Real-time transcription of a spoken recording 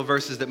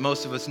Verses that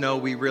most of us know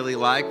we really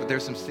like, but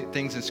there's some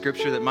things in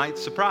Scripture that might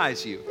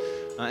surprise you.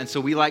 And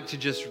so we like to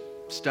just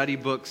study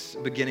books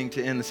beginning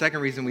to end. The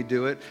second reason we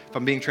do it, if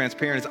I'm being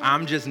transparent, is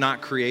I'm just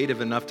not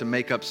creative enough to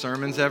make up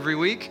sermons every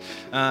week.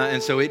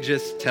 And so it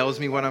just tells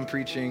me what I'm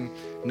preaching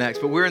next.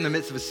 But we're in the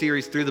midst of a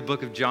series through the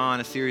book of John,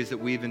 a series that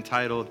we've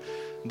entitled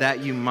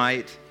That You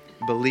Might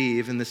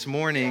Believe. And this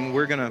morning,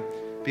 we're going to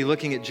be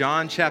looking at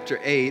John chapter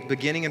 8,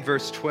 beginning in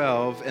verse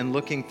 12 and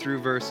looking through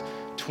verse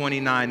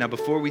 29. Now,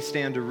 before we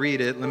stand to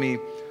read it, let me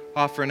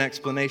offer an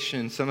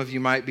explanation. Some of you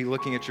might be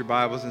looking at your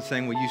Bibles and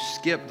saying, well, you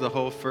skipped the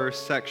whole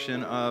first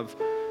section of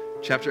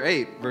chapter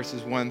 8,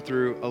 verses 1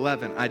 through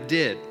 11. I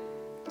did,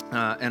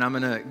 and I'm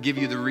going to give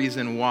you the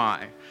reason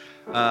why.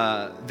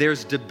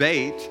 There's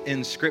debate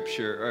in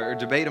Scripture, or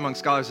debate among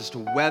scholars as to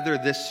whether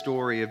this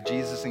story of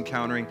Jesus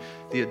encountering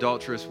the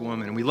adulterous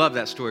woman, and we love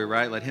that story,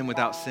 right? Let him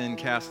without sin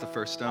cast the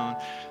first stone.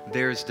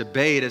 There's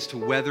debate as to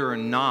whether or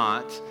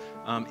not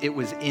it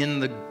was in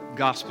the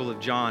Gospel of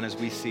John as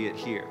we see it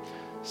here.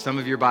 Some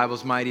of your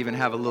Bibles might even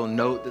have a little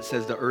note that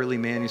says the early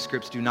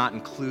manuscripts do not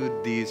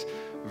include these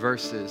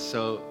verses.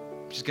 So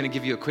I'm just going to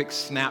give you a quick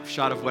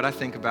snapshot of what I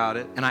think about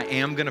it, and I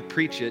am going to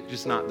preach it,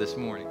 just not this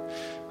morning.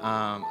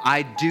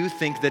 I do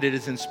think that it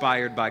is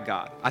inspired by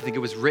God. I think it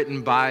was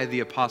written by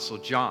the Apostle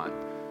John.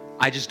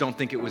 I just don't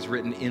think it was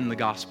written in the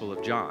Gospel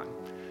of John.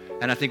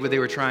 And I think what they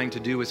were trying to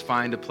do was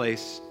find a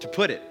place to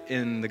put it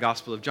in the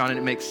Gospel of John. And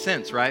it makes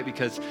sense, right?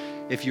 Because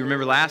if you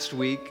remember last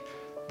week,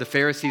 the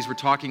Pharisees were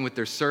talking with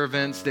their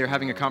servants. They're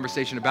having a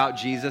conversation about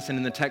Jesus. And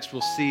in the text,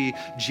 we'll see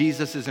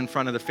Jesus is in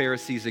front of the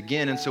Pharisees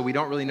again. And so we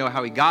don't really know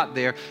how he got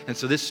there. And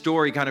so this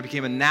story kind of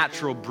became a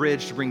natural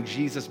bridge to bring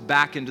Jesus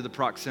back into the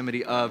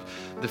proximity of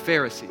the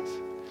Pharisees.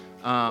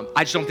 I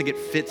just don't think it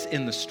fits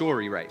in the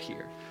story right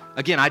here.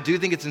 Again, I do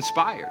think it's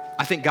inspired.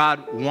 I think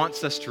God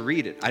wants us to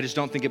read it. I just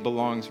don't think it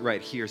belongs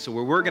right here. So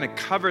where we're going to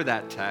cover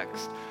that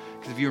text,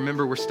 because if you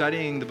remember, we're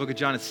studying the book of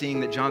John and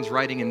seeing that John's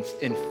writing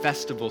in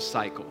festival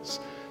cycles.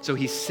 So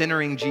he's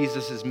centering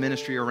Jesus'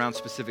 ministry around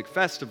specific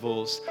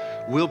festivals.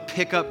 We'll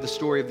pick up the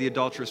story of the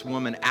adulterous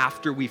woman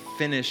after we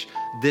finish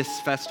this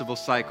festival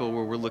cycle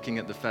where we're looking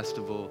at the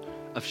Festival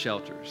of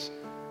Shelters.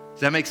 Does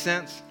that make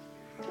sense?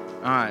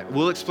 All right,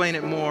 we'll explain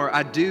it more.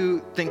 I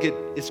do think it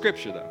is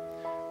Scripture,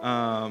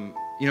 though.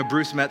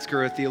 Bruce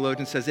Metzger, a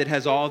theologian, says it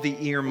has all the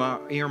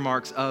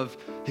earmarks of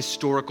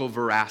historical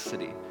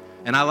veracity.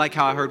 And I like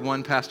how I heard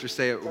one pastor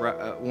say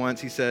it once.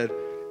 He said,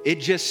 it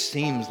just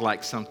seems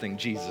like something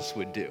Jesus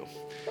would do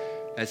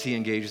as he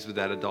engages with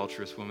that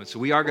adulterous woman. So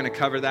we are going to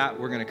cover that.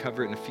 We're going to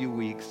cover it in a few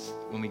weeks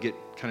when we get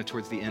kind of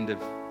towards the end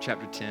of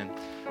chapter 10,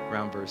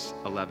 around verse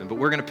 11. But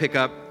we're going to pick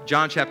up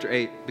John chapter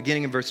 8,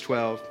 beginning in verse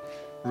 12,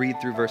 read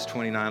through verse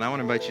 29. I want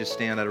to invite you to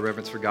stand out of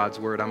reverence for God's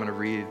word. I'm going to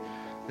read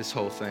this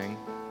whole thing.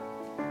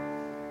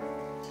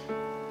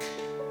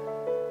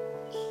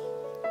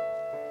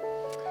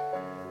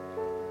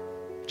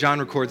 John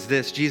records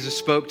this: Jesus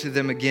spoke to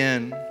them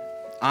again,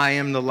 I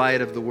am the light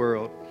of the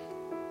world.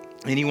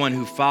 Anyone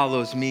who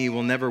follows me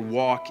will never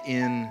walk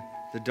in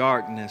the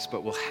darkness,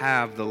 but will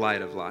have the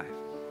light of life.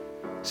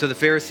 So the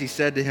Pharisee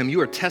said to him,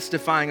 you are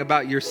testifying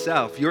about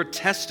yourself. Your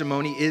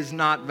testimony is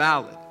not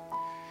valid.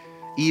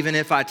 Even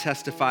if I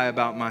testify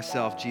about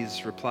myself,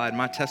 Jesus replied,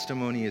 my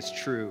testimony is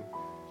true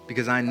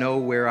because I know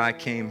where I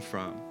came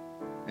from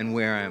and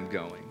where I am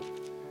going.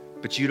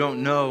 But you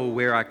don't know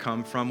where I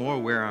come from or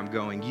where I'm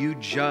going. You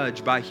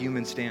judge by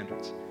human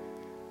standards.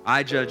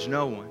 I judge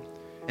no one.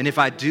 And if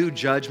I do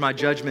judge, my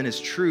judgment is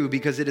true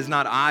because it is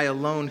not I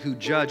alone who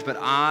judge, but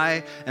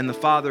I and the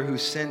Father who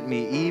sent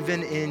me.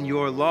 Even in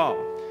your law,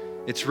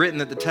 it's written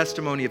that the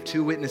testimony of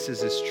two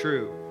witnesses is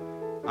true.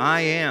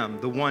 I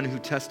am the one who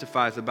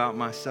testifies about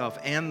myself,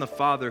 and the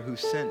Father who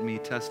sent me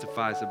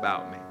testifies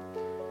about me.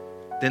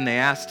 Then they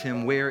asked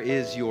him, where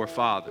is your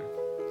Father?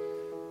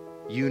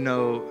 You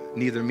know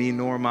neither me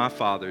nor my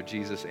Father,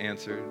 Jesus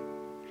answered.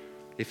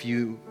 If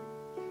you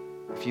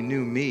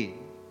knew me,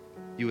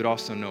 you would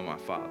also know my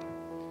Father.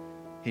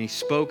 And he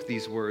spoke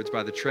these words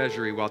by the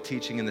treasury while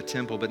teaching in the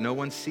temple, but no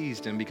one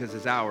seized him because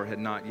his hour had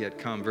not yet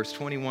come. Verse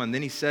 21,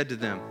 then he said to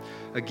them,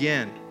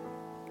 again,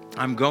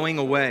 I'm going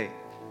away.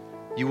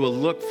 You will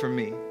look for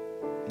me,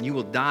 and you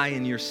will die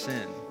in your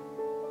sin.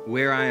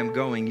 Where I am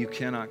going, you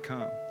cannot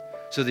come.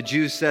 So the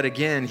Jews said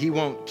again, he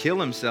won't kill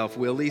himself,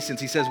 will he? Since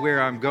he says,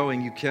 where I'm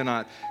going, you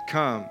cannot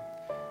come.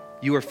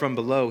 You are from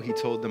below, he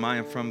told them. I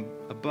am from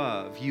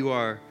above. You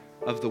are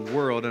of the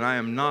world, and I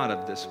am not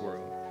of this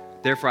world.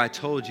 Therefore I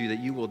told you that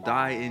you will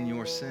die in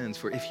your sins.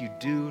 For if you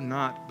do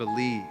not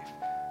believe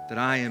that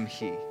I am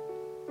he,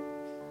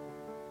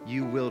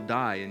 you will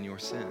die in your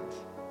sins.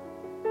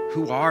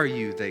 Who are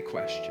you? They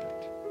questioned.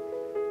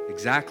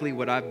 Exactly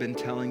what I've been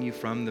telling you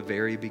from the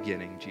very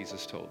beginning,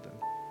 Jesus told them.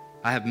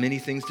 I have many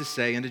things to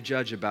say and to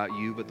judge about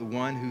you, but the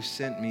one who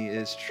sent me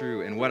is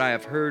true. And what I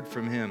have heard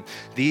from him,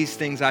 these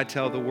things I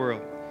tell the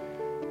world.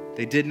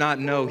 They did not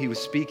know he was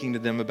speaking to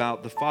them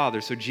about the Father.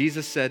 So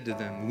Jesus said to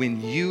them,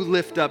 when you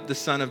lift up the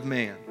Son of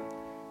Man,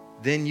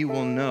 then you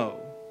will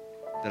know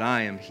that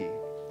I am he.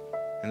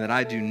 and that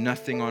I do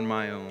nothing on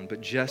my own,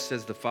 but just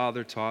as the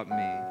Father taught me,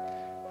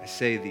 I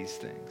say these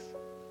things.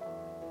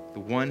 The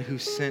one who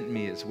sent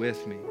me is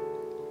with me.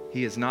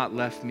 He has not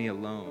left me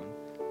alone,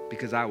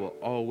 because I will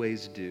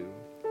always do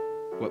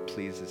what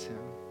pleases him.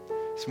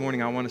 This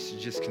morning, I want us to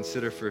just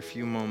consider for a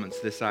few moments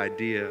this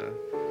idea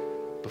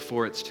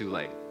before it's too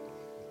late.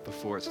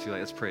 Before it's too late.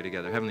 Let's pray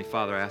together. Heavenly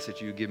Father, I ask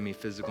that you give me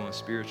physical and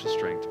spiritual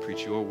strength to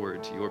preach your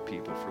word to your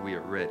people, for we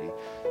are ready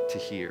to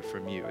hear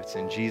from you. It's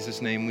in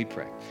Jesus' name we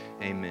pray.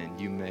 Amen.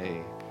 You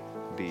may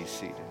be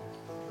seated.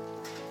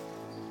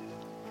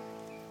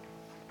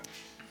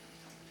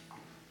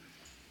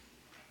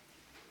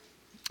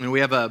 And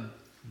we have a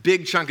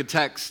big chunk of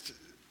text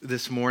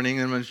this morning,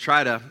 and I'm going to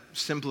try to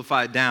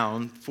simplify it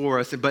down for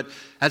us. But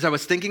as I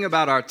was thinking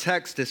about our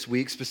text this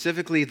week,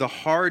 specifically the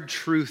hard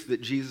truth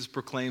that Jesus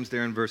proclaims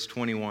there in verse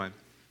 21,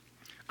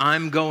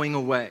 I'm going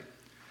away.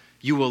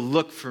 You will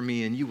look for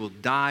me, and you will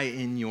die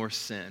in your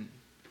sin.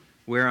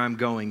 Where I'm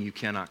going, you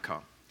cannot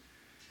come.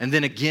 And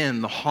then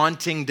again, the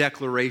haunting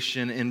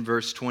declaration in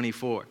verse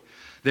 24.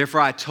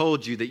 Therefore, I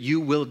told you that you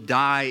will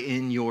die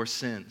in your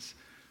sins.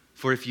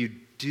 For if you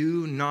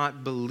do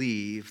not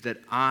believe that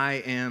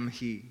I am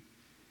he,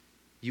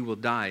 you will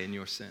die in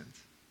your sins.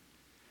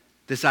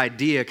 This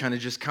idea kind of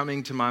just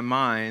coming to my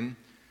mind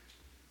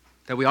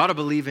that we ought to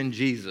believe in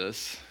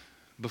Jesus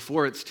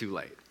before it's too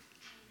late.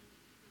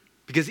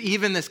 Because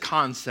even this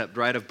concept,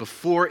 right, of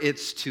before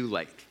it's too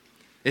late,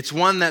 it's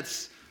one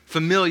that's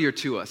familiar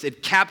to us.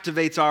 It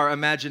captivates our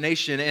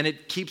imagination and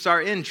it keeps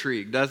our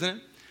intrigue, doesn't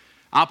it?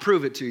 I'll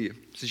prove it to you.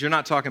 Since you're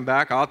not talking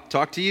back, I'll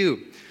talk to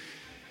you.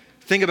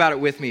 Think about it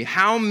with me.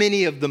 How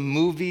many of the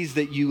movies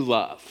that you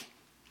love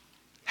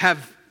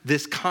have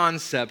this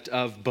concept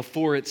of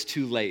before it's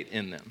too late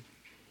in them?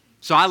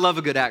 So I love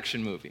a good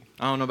action movie.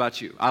 I don't know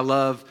about you. I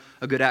love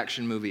a good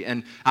action movie.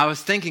 And I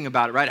was thinking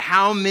about it, right?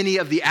 How many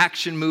of the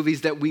action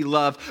movies that we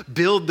love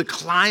build the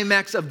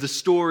climax of the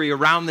story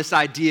around this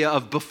idea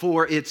of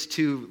before it's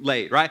too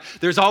late, right?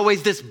 There's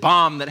always this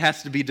bomb that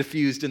has to be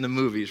diffused in the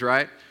movies,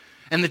 right?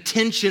 And the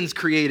tension's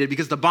created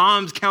because the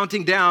bomb's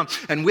counting down,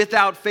 and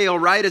without fail,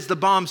 right as the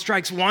bomb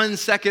strikes 1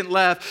 second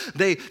left,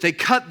 they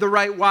cut the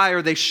right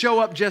wire, they show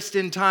up just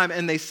in time,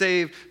 and they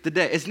save the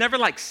day. It's never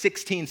like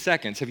 16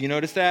 seconds. Have you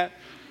noticed that?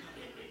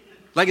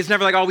 Like it's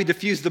never like, oh, we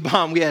defused the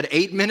bomb. We had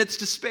 8 minutes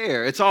to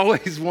spare. It's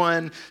always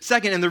 1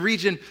 second. And the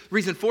reason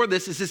for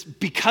this is this: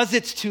 because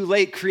it's too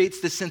late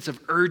creates this sense of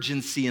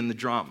urgency in the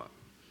drama,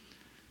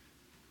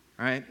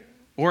 right?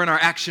 Or in our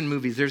action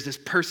movies, there's this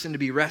person to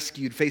be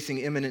rescued facing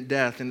imminent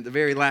death, and at the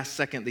very last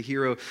second, the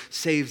hero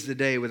saves the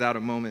day without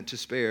a moment to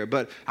spare.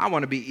 But I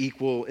want to be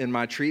equal in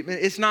my treatment.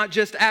 It's not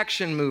just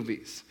action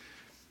movies.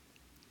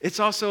 It's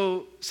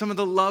also some of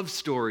the love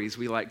stories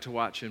we like to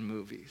watch in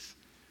movies.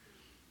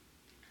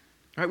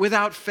 Right?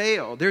 Without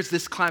fail, there's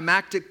this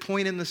climactic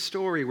point in the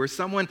story where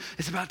someone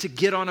is about to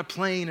get on a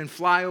plane and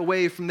fly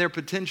away from their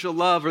potential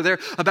love, or they're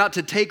about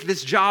to take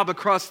this job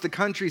across the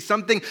country.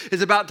 Something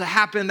is about to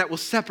happen that will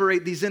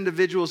separate these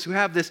individuals who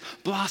have this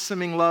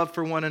blossoming love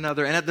for one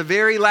another. And at the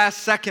very last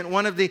second,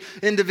 one of the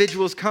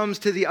individuals comes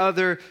to the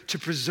other to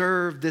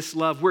preserve this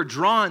love. We're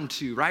drawn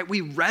to, right?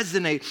 We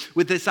resonate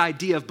with this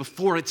idea of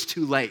before it's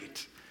too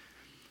late.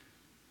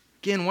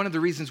 Again, one of the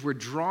reasons we're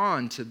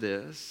drawn to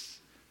this,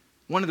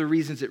 one of the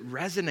reasons it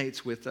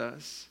resonates with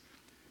us,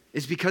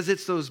 is because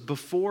it's those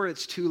before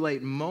it's too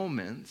late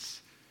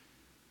moments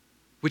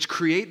which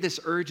create this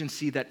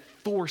urgency that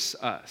force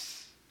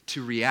us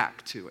to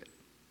react to it.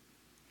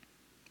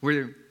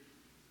 Where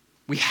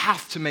we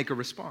have to make a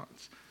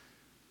response,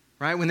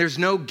 right? When there's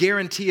no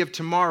guarantee of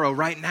tomorrow,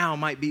 right now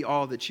might be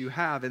all that you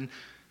have. And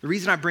the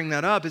reason I bring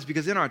that up is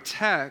because in our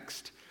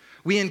text,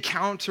 we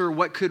encounter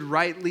what could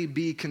rightly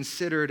be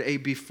considered a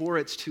before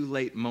it's too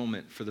late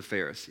moment for the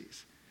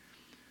Pharisees.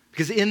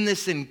 Because in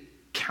this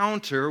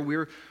encounter,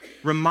 we're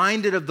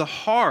reminded of the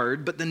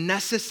hard but the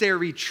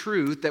necessary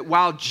truth that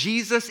while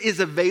Jesus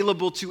is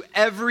available to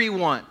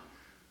everyone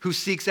who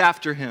seeks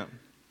after him,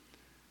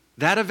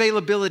 that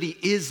availability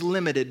is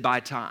limited by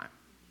time.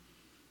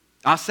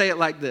 I'll say it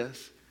like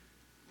this: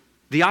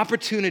 the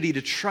opportunity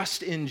to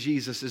trust in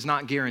Jesus is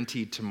not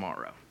guaranteed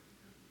tomorrow.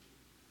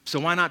 So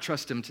why not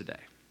trust him today?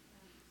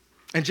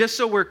 And just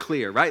so we're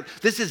clear, right?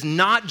 This is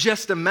not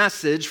just a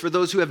message for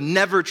those who have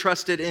never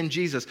trusted in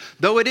Jesus,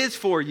 though it is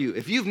for you.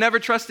 If you've never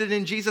trusted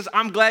in Jesus,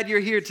 I'm glad you're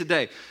here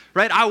today,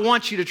 right? I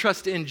want you to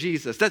trust in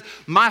Jesus.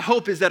 My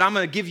hope is that I'm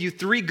going to give you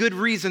 3 good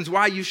reasons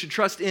why you should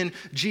trust in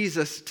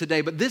Jesus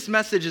today. But this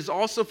message is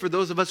also for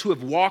those of us who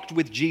have walked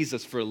with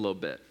Jesus for a little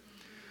bit.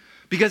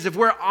 Because if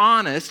we're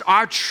honest,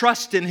 our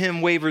trust in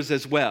him wavers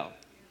as well.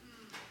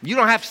 You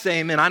don't have to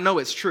say amen. I know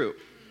it's true.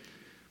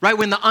 Right?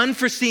 When the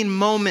unforeseen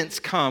moments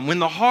come, when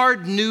the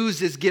hard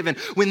news is given,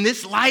 when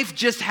this life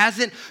just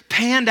hasn't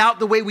panned out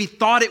the way we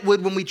thought it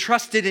would when we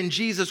trusted in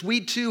Jesus,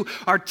 we too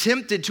are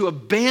tempted to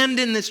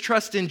abandon this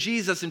trust in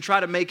Jesus and try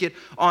to make it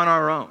on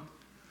our own.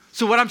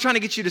 So what I'm trying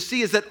to get you to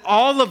see is that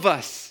all of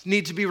us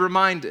need to be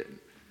reminded,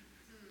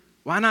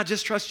 why not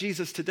just trust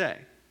Jesus today?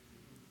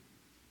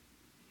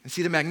 And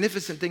see, the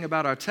magnificent thing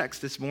about our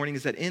text this morning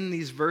is that in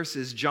these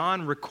verses,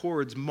 John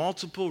records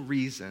multiple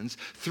reasons,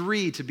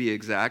 3 to be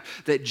exact,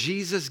 that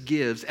Jesus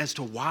gives as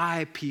to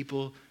why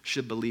people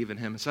should believe in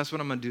him. And so that's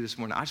what I'm going to do this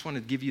morning. I just want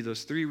to give you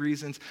those 3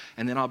 reasons,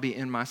 and then I'll be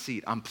in my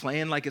seat. I'm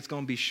playing like it's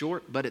going to be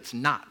short, but it's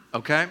not,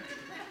 okay?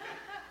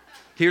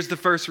 Here's the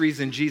first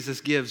reason Jesus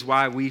gives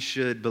why we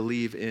should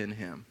believe in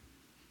him.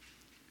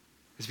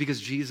 It's because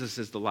Jesus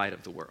is the light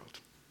of the world.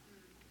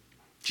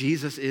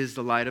 Jesus is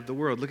the light of the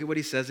world. Look at what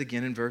he says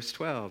again in verse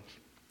 12.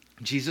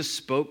 Jesus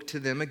spoke to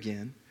them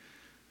again.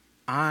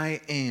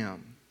 I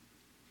am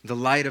the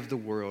light of the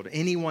world.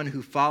 Anyone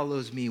who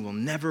follows me will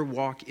never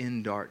walk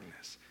in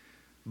darkness,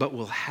 but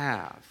will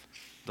have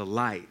the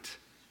light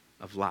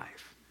of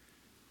life.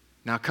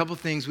 Now, a couple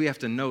things we have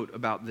to note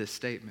about this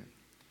statement.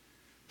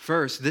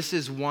 First, this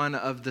is one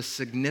of the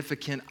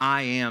significant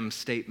I am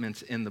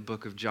statements in the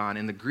book of John.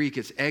 In the Greek,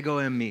 it's ego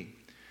eimi.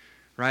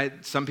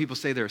 Right? Some people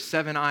say there are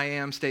 7 I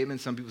am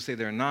statements. Some people say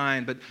there are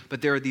 9.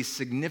 But there are these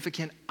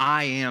significant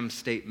I am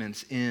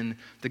statements in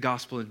the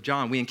Gospel of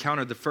John. We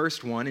encountered the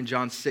first one in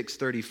John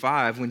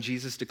 6:35 when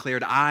Jesus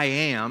declared, I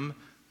am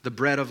the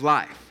bread of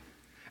life.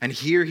 And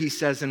here he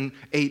says in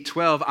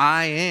 8:12,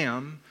 I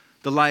am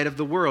the light of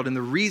the world. And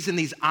the reason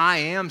these I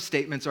am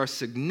statements are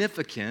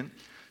significant,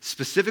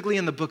 specifically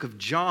in the book of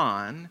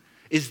John,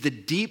 is the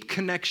deep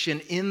connection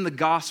in the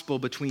gospel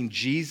between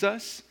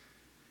Jesus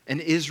and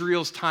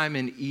Israel's time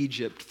in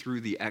Egypt through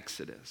the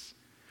Exodus.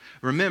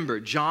 Remember,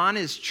 John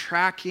is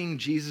tracking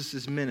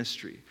Jesus'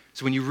 ministry.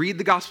 So when you read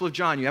the Gospel of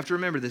John, you have to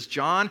remember this.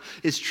 John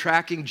is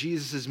tracking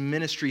Jesus'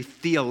 ministry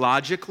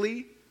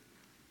theologically,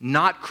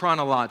 not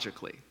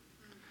chronologically.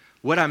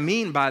 What I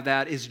mean by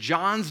that is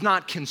John's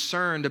not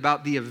concerned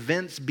about the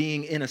events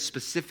being in a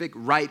specific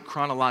right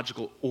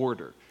chronological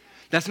order.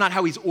 That's not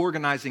how he's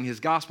organizing his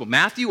gospel.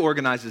 Matthew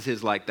organizes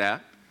his like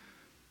that.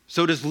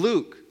 So does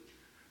Luke.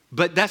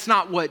 But that's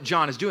not what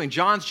John is doing.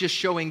 John's just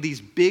showing these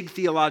big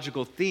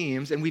theological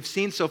themes, and we've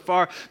seen so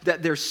far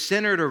that they're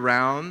centered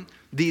around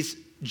these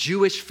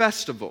Jewish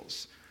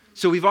festivals.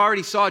 So we've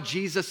already saw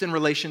Jesus in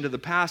relation to the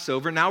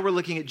Passover. Now we're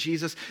looking at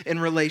Jesus in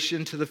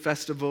relation to the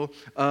Festival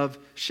of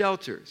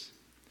Shelters.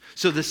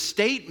 So the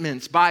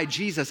statements by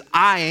Jesus,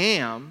 I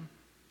am,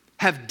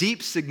 have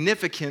deep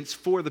significance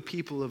for the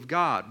people of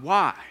God.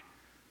 Why?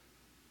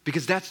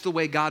 Because that's the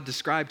way God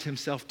described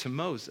himself to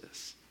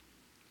Moses.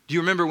 Do you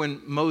remember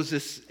when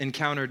Moses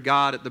encountered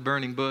God at the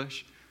burning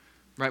bush?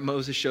 Right,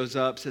 Moses shows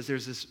up, says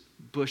there's this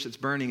bush that's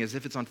burning as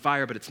if it's on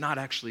fire, but it's not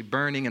actually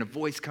burning, and a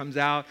voice comes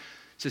out,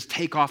 says,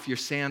 take off your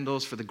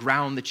sandals, for the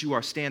ground that you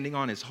are standing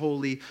on is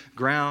holy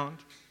ground.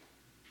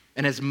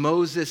 And as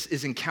Moses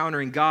is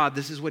encountering God,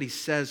 this is what he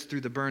says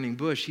through the burning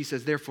bush. He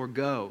says, therefore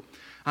go.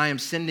 I am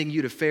sending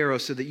you to Pharaoh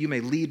so that you may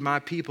lead my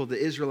people, the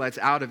Israelites,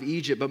 out of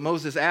Egypt. But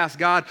Moses asked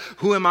God,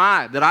 who am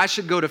I that I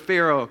should go to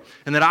Pharaoh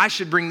and that I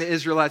should bring the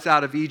Israelites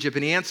out of Egypt?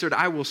 And he answered,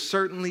 I will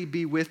certainly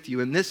be with you.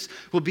 And this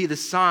will be the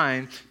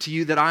sign to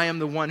you that I am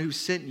the one who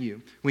sent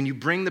you. When you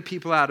bring the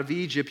people out of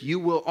Egypt, you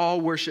will all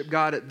worship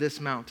God at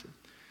this mountain.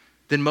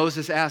 Then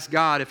Moses asked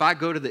God, if I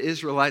go to the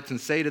Israelites and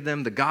say to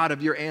them, the God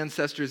of your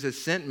ancestors has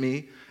sent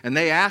me, and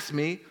they ask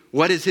me,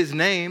 what is his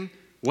name?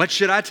 What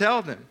should I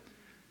tell them?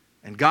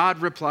 And God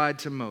replied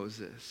to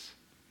Moses,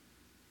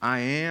 I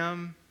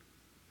am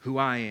who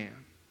I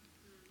am.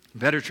 A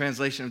better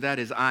translation of that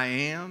is, I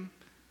am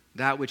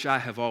that which I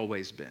have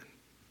always been.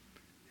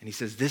 And he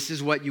says, this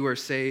is what you are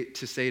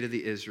to say to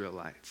the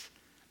Israelites.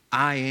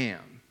 I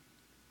am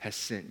has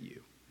sent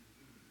you.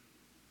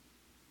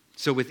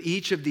 So with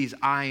each of these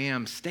I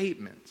am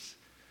statements,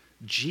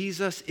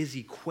 Jesus is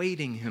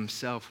equating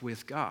himself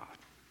with God.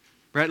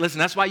 Right? Listen,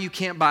 that's why you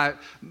can't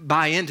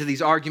buy into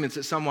these arguments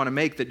that some want to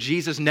make that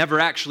Jesus never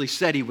actually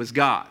said he was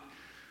God.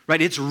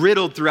 Right? It's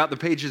riddled throughout the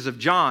pages of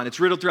John. It's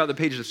riddled throughout the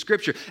pages of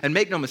Scripture. And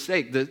make no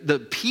mistake,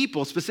 the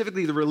people,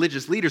 specifically the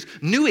religious leaders,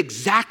 knew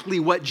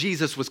exactly what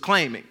Jesus was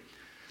claiming.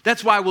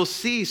 That's why we'll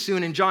see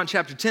soon in John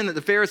chapter 10 that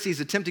the Pharisees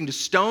attempting to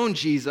stone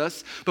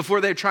Jesus,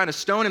 before they're trying to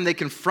stone him, they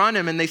confront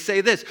him and they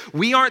say this,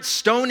 we aren't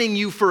stoning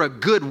you for a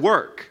good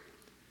work,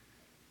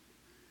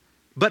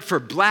 but for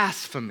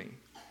blasphemy.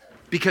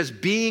 Because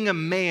being a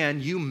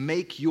man, you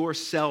make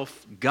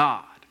yourself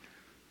God.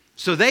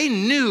 So they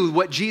knew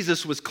what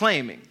Jesus was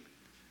claiming.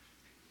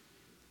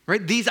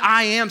 Right? These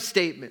I am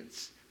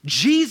statements.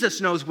 Jesus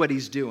knows what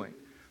he's doing,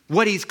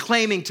 what he's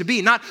claiming to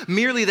be. Not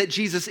merely that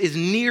Jesus is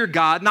near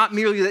God, not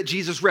merely that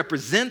Jesus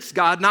represents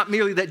God, not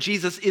merely that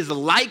Jesus is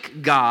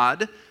like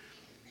God.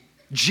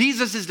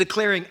 Jesus is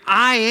declaring,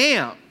 I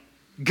am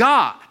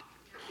God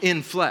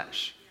in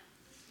flesh.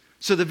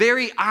 So the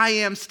very I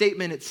am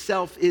statement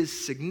itself is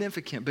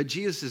significant, but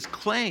Jesus'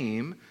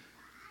 claim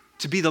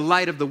to be the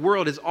light of the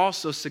world is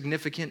also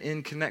significant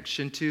in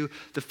connection to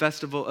the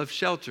Festival of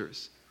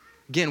Shelters.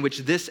 Again, which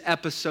this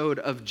episode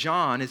of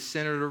John is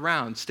centered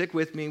around. Stick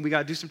with me. We got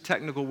to do some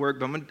technical work,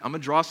 but I'm going to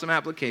draw some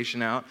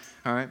application out.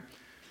 All right.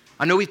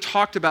 I know we've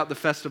talked about the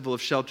Festival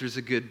of Shelters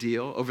a good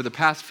deal over the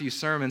past few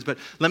sermons, but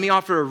let me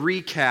offer a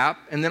recap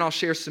and then I'll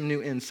share some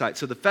new insight.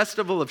 So the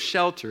Festival of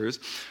Shelters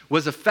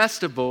was a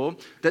festival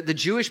that the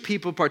Jewish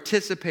people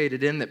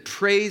participated in that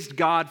praised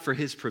God for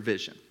his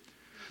provision.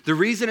 The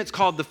reason it's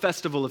called the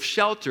Festival of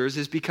Shelters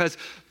is because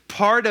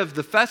part of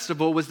the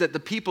festival was that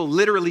the people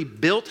literally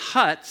built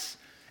huts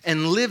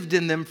and lived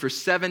in them for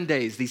 7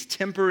 days, these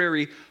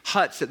temporary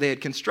huts that they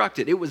had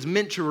constructed. It was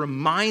meant to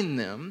remind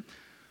them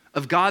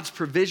of God's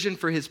provision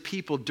for his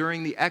people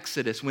during the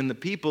Exodus when the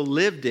people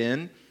lived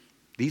in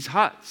these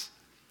huts.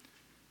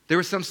 There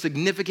were some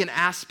significant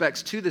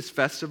aspects to this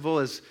festival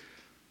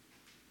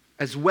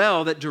as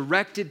well that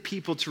directed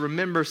people to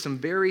remember some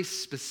very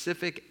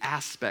specific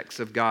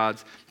aspects of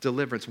God's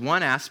deliverance.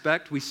 One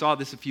aspect, we saw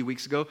this a few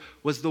weeks ago,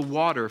 was the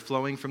water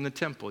flowing from the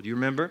temple. Do you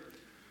remember?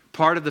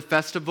 Part of the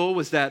festival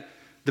was that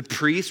the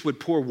priest would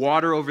pour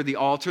water over the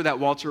altar. That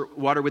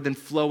water would then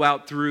flow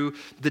out through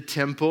the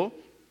temple.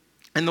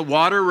 And the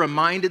water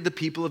reminded the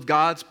people of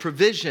God's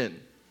provision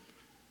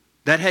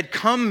that had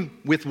come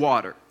with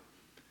water.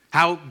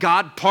 How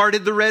God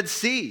parted the Red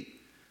Sea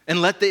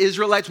and let the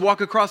Israelites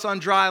walk across on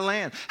dry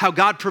land. How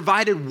God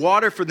provided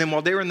water for them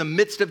while they were in the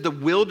midst of the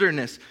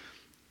wilderness.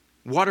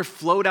 Water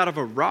flowed out of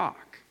a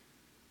rock.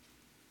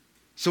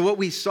 So what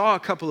we saw a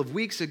couple of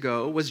weeks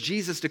ago was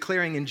Jesus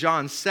declaring in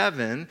John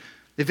 7,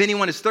 if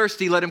anyone is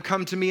thirsty, let him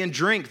come to me and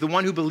drink. The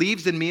one who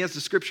believes in me, as the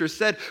scripture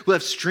said, will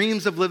have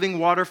streams of living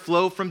water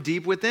flow from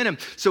deep within him.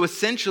 So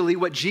essentially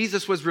what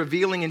Jesus was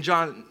revealing in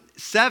John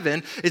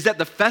 7 is that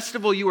the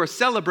festival you are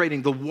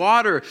celebrating, the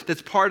water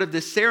that's part of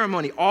this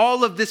ceremony,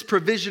 all of this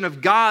provision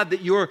of God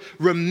that you're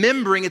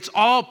remembering, it's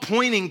all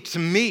pointing to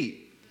me.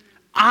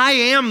 I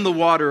am the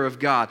water of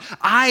God.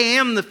 I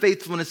am the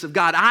faithfulness of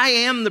God. I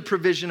am the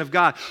provision of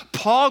God.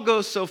 Paul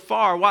goes so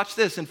far, watch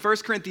this, in 1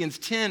 Corinthians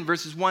 10,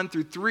 verses 1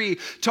 through 3,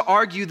 to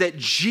argue that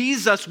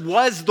Jesus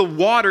was the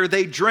water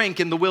they drank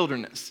in the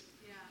wilderness.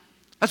 Yeah.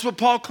 That's what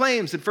Paul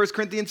claims in 1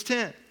 Corinthians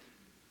 10.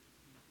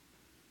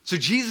 So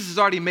Jesus has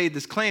already made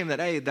this claim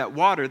that, hey, that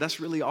water, that's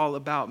really all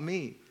about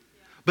me.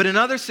 Yeah. But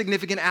another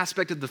significant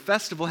aspect of the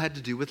festival had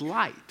to do with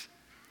light.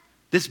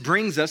 This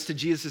brings us to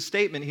Jesus'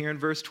 statement here in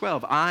verse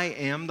 12. I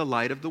am the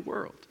light of the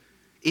world.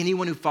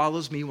 Anyone who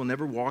follows me will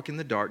never walk in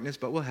the darkness,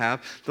 but will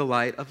have the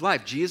light of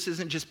life. Jesus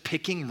isn't just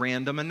picking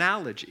random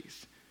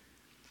analogies.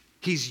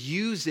 He's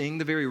using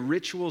the very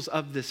rituals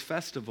of this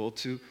festival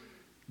to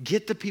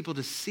get the people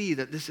to see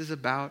that this is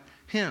about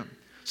him.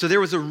 So there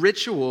was a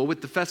ritual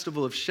with the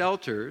Festival of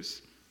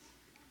Shelters.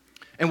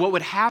 And what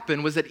would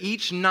happen was that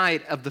each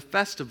night of the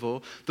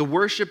festival, the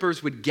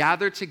worshipers would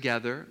gather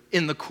together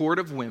in the court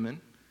of women,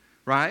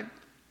 right?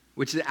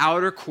 Which is the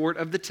outer court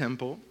of the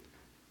temple,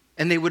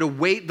 and they would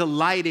await the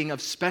lighting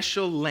of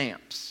special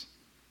lamps.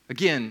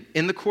 Again,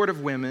 in the court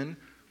of women,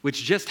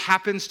 which just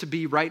happens to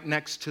be right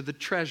next to the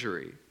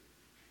treasury.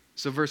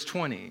 So verse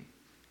 20,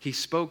 he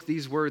spoke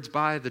these words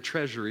by the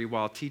treasury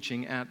while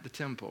teaching at the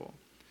temple.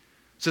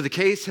 So the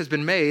case has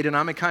been made, and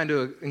I'm inclined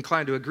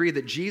to agree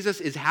that Jesus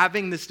is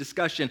having this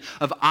discussion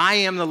of I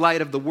am the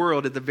light of the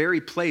world at the very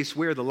place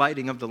where the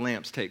lighting of the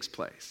lamps takes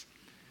place.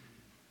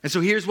 And so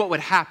here's what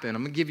would happen.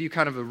 I'm going to give you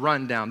kind of a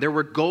rundown. There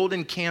were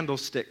golden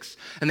candlesticks,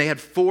 and they had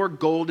 4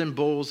 golden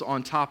bowls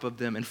on top of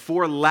them and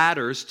 4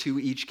 ladders to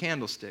each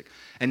candlestick.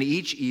 And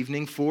each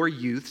evening, 4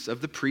 youths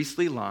of the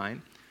priestly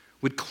line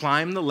would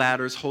climb the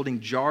ladders holding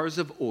jars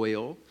of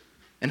oil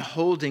and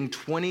holding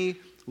 20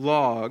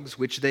 logs,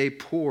 which they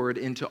poured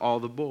into all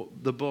the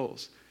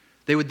bowls.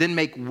 They would then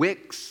make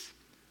wicks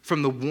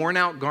from the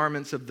worn-out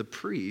garments of the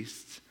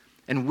priests,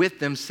 and with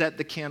them set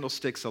the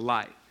candlesticks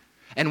alight.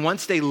 And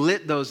once they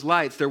lit those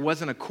lights, there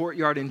wasn't a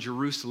courtyard in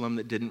Jerusalem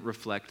that didn't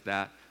reflect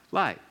that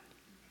light.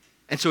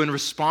 And so in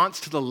response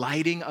to the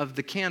lighting of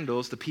the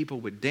candles, the people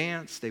would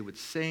dance, they would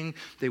sing,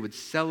 they would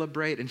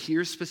celebrate. And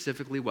here's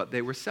specifically what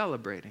they were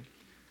celebrating.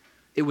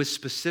 It was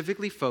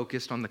specifically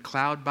focused on the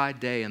cloud by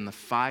day and the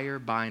fire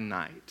by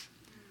night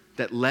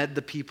that led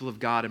the people of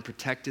God and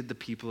protected the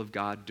people of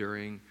God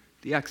during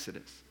the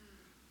Exodus.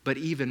 But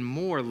even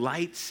more,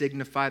 light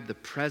signified the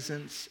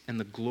presence and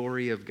the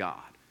glory of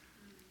God.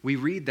 We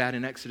read that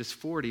in Exodus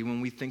 40 when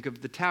we think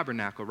of the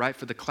tabernacle, right?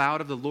 For the cloud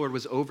of the Lord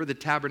was over the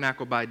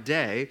tabernacle by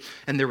day,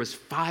 and there was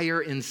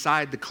fire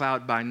inside the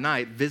cloud by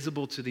night,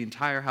 visible to the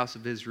entire house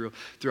of Israel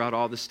throughout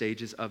all the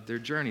stages of their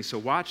journey. So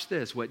watch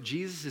this. What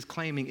Jesus is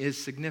claiming is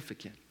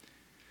significant.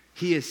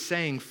 He is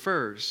saying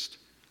first,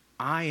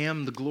 I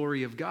am the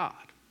glory of God.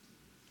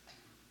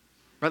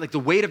 Right? Like the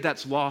weight of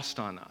that's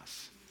lost on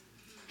us.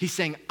 He's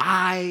saying,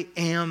 I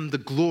am the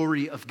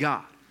glory of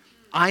God.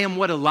 I am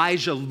what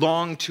Elijah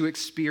longed to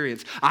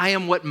experience. I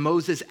am what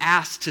Moses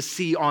asked to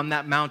see on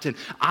that mountain.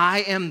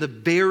 I am the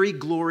very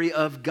glory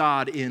of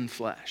God in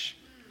flesh.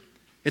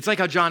 It's like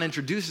how John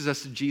introduces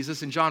us to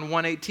Jesus in John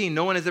 1:18.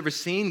 No one has ever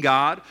seen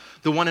God,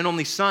 the one and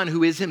only Son,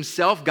 who is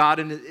himself God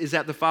and is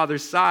at the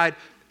Father's side.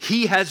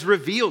 He has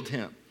revealed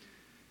him.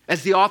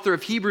 As the author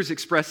of Hebrews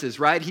expresses,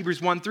 right? Hebrews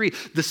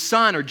 1:3, the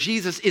Son, or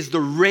Jesus, is the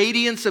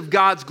radiance of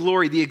God's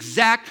glory, the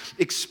exact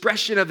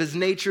expression of his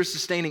nature,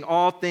 sustaining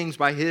all things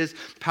by his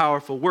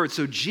powerful word.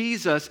 So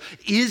Jesus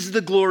is the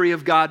glory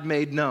of God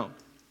made known.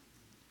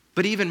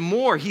 But even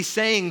more, he's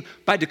saying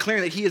by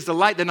declaring that he is the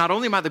light, that not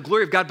only am I the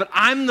glory of God, but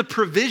I'm the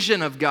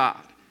provision of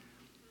God.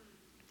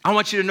 I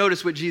want you to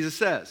notice what Jesus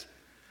says.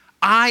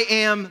 I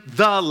am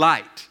the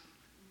light.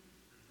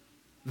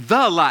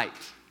 The light.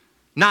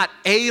 Not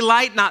a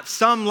light, not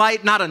some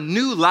light, not a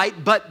new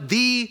light, but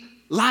the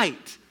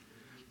light.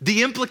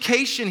 The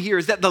implication here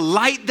is that the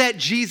light that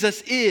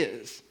Jesus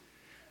is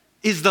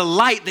the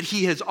light that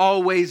he has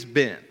always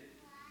been.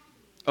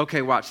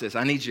 Okay, watch this.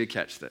 I need you to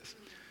catch this.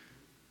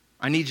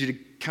 I need you to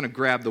kind of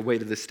grab the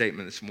weight of this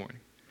statement this morning.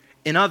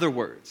 In other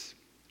words,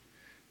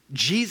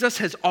 Jesus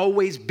has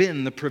always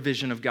been the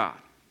provision of God.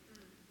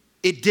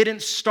 It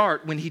didn't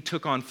start when he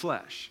took on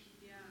flesh.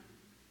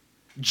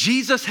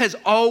 Jesus has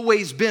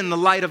always been the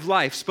light of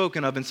life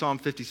spoken of in Psalm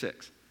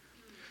 56.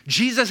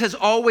 Jesus has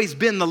always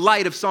been the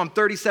light of Psalm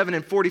 37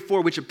 and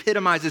 44, which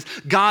epitomizes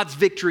God's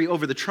victory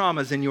over the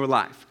traumas in your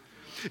life.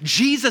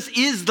 Jesus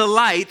is the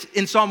light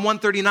in Psalm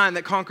 139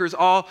 that conquers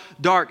all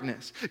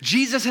darkness.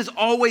 Jesus has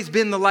always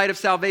been the light of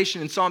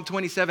salvation in Psalm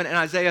 27 and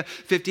Isaiah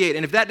 58.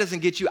 And if that doesn't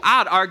get you,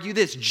 I'd argue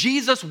this.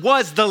 Jesus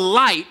was the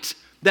light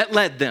that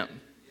led them.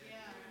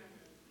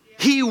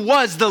 He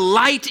was the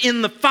light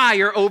in the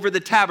fire over the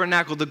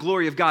tabernacle, the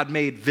glory of God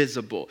made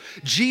visible.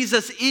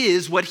 Jesus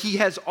is what he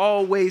has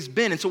always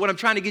been. And so what I'm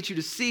trying to get you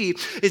to see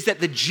is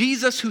that the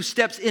Jesus who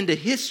steps into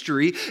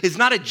history is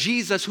not a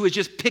Jesus who is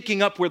just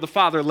picking up where the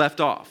Father left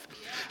off.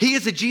 He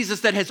is a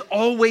Jesus that has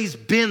always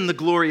been the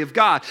glory of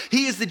God.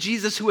 He is the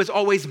Jesus who has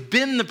always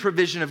been the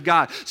provision of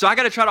God. So I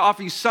got to try to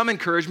offer you some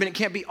encouragement. It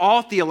can't be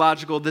all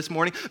theological this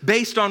morning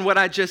based on what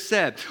I just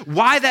said.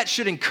 Why that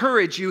should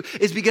encourage you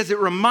is because it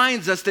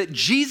reminds us that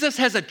Jesus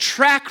has a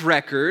track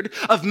record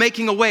of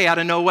making a way out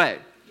of no way.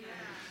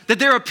 That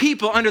there are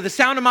people under the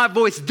sound of my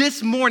voice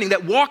this morning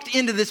that walked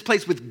into this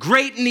place with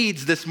great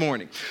needs this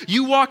morning.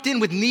 You walked in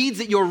with needs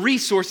that your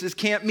resources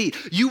can't meet.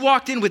 You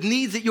walked in with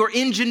needs that your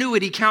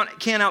ingenuity can't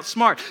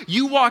outsmart.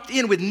 You walked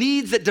in with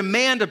needs that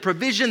demand a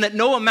provision that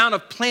no amount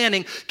of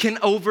planning can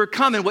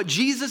overcome. And what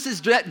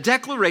Jesus'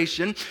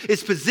 declaration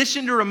is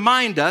positioned to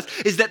remind us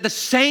is that the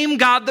same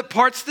God that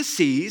parts the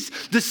seas,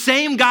 the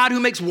same God who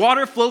makes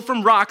water flow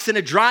from rocks in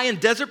a dry and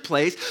desert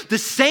place, the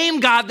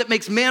same God that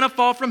makes manna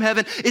fall from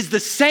heaven is the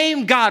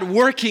same God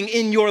working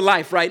in your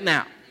life right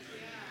now.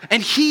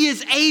 And he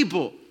is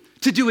able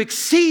to do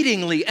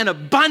exceedingly and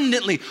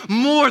abundantly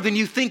more than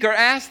you think or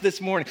ask this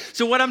morning.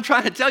 So what I'm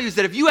trying to tell you is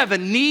that if you have a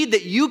need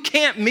that you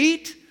can't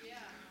meet,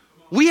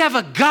 we have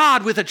a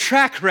God with a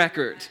track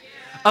record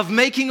of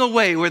making a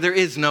way where there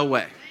is no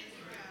way.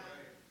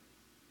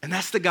 And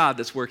that's the God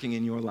that's working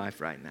in your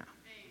life right now.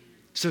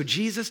 So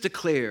Jesus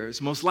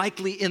declares, most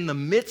likely in the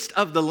midst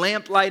of the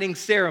lamp lighting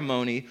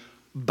ceremony,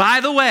 by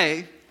the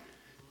way,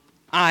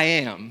 I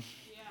am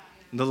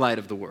the light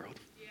of the world.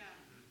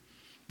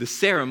 The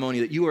ceremony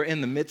that you are in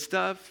the midst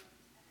of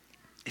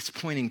is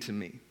pointing to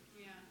me.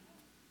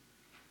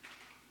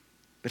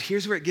 But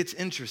here's where it gets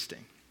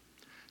interesting.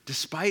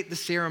 Despite the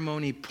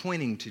ceremony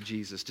pointing to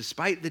Jesus,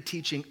 despite the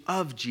teaching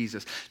of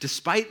Jesus,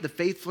 despite the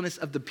faithfulness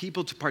of the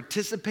people to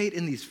participate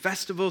in these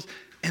festivals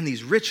and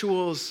these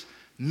rituals,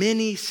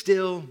 many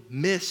still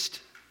missed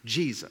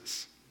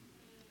Jesus.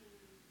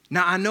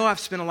 Now, I know I've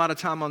spent a lot of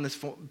time on this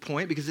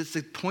point because it's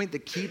a point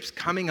that keeps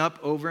coming up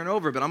over and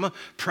over, but I'm going to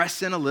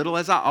press in a little,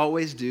 as I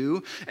always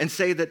do, and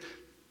say that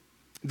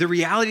the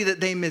reality that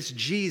they miss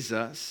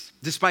Jesus,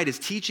 despite his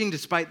teaching,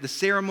 despite the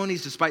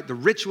ceremonies, despite the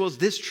rituals,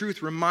 this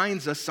truth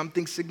reminds us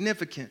something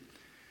significant,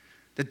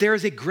 that there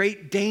is a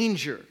great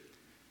danger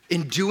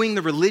in doing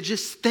the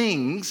religious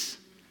things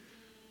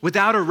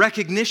without a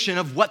recognition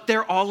of what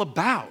they're all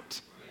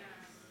about.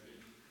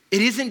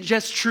 It isn't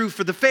just true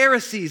for the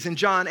Pharisees in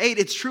John 8,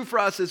 it's true for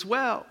us as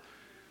well.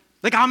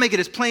 Like, I'll make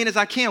it as plain as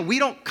I can. We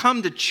don't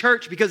come to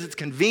church because it's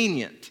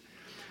convenient.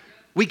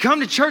 We come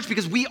to church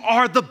because we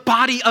are the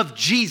body of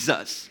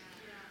Jesus.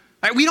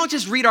 Right? We don't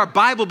just read our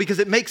Bible because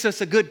it makes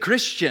us a good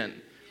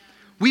Christian.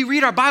 We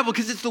read our Bible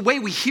because it's the way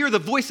we hear the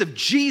voice of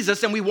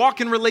Jesus and we walk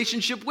in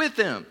relationship with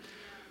him.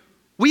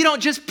 We don't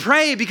just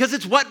pray because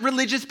it's what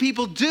religious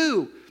people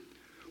do.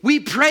 We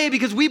pray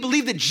because we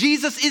believe that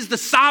Jesus is the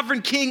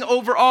sovereign king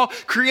over all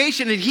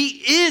creation and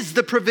he is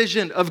the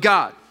provision of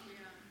God.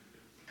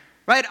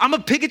 Right? I'm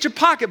going to pick at your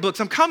pocketbooks.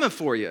 I'm coming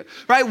for you.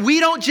 Right?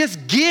 We don't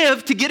just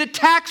give to get a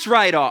tax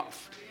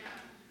write-off.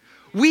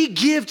 We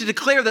give to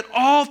declare that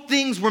all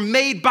things were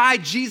made by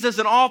Jesus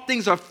and all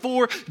things are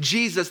for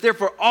Jesus.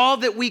 Therefore, all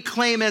that we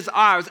claim as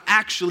ours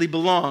actually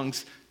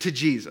belongs to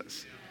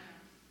Jesus.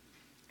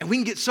 And we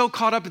can get so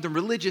caught up in the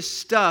religious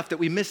stuff that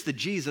we miss the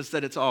Jesus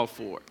that it's all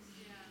for.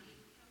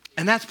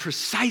 And that's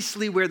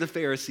precisely where the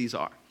Pharisees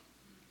are.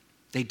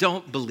 They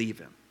don't believe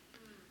him.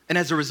 And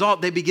as a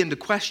result, they begin to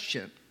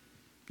question.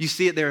 You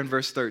see it there in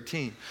verse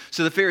 13.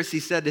 So the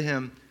Pharisees said to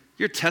him,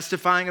 "You're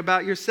testifying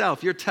about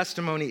yourself. Your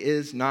testimony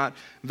is not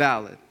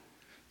valid."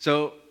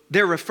 So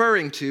they're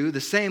referring to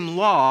the same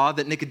law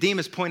that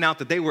Nicodemus pointed out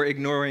that they were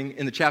ignoring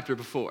in the chapter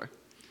before.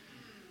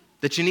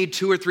 That you need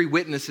 2 or 3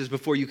 witnesses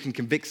before you can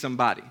convict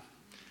somebody.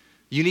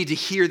 You need to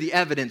hear the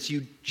evidence.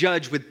 You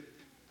judge with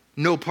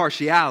no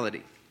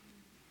partiality.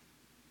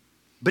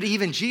 But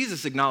even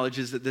Jesus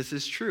acknowledges that this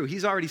is true.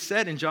 He's already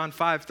said in John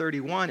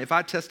 5:31, if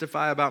I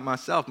testify about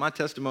myself, my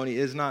testimony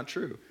is not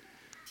true.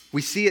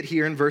 We see it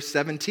here in verse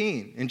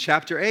 17 in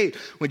chapter 8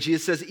 when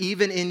Jesus says,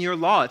 even in your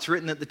law, it's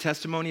written that the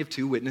testimony of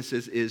 2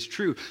 witnesses is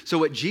true. So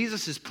what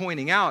Jesus is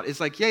pointing out is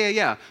like,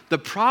 yeah. The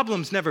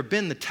problem's never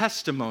been the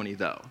testimony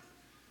though.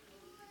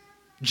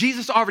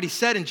 Jesus already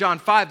said in John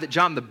 5 that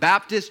John the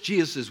Baptist,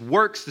 Jesus'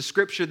 works, the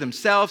scripture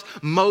themselves,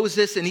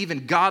 Moses, and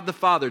even God the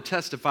Father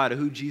testify to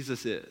who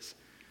Jesus is.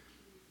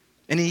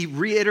 And he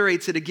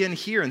reiterates it again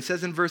here and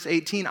says in verse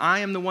 18, I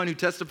am the one who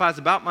testifies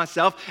about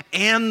myself,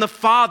 and the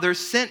Father who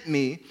sent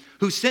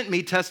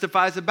me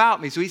testifies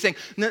about me. So he's saying,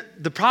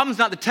 the problem's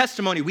not the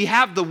testimony. We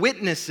have the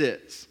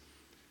witnesses.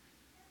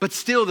 But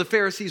still the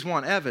Pharisees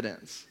want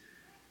evidence.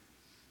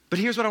 But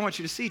here's what I want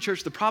you to see,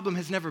 church. The problem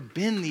has never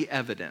been the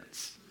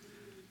evidence.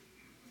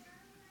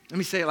 Let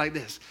me say it like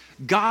this.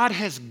 God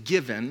has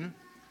given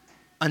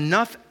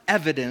enough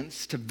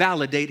evidence to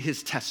validate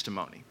his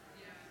testimony.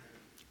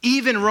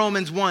 Even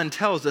Romans 1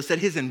 tells us that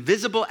his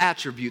invisible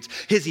attributes,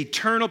 his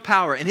eternal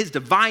power, and his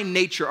divine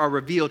nature are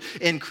revealed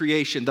in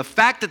creation. The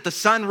fact that the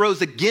sun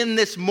rose again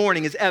this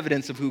morning is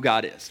evidence of who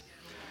God is.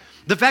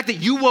 The fact that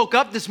you woke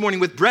up this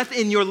morning with breath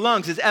in your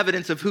lungs is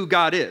evidence of who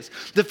God is.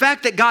 The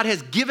fact that God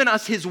has given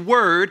us his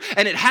word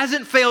and it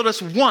hasn't failed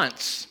us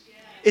once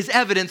is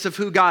evidence of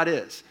who God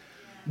is.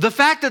 The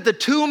fact that the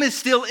tomb is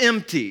still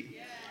empty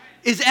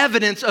is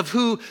evidence of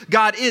who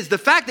God is. The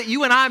fact that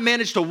you and I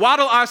managed to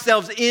waddle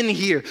ourselves in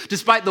here,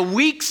 despite the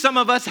week some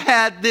of us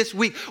had this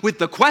week, with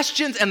the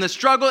questions and the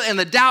struggle and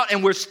the doubt,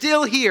 and we're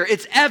still here,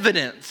 it's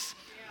evidence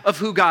of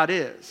who God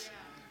is.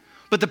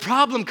 But the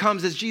problem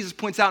comes, as Jesus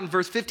points out in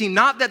verse 15,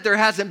 not that there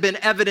hasn't been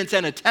evidence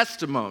and a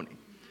testimony.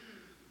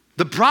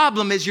 The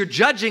problem is you're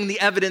judging the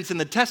evidence and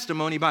the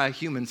testimony by a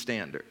human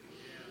standard.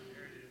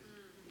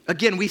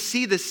 Again, we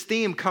see this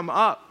theme come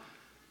up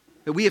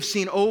that we have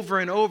seen over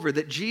and over,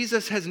 that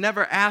Jesus has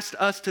never asked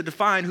us to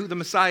define who the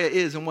Messiah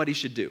is and what he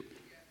should do.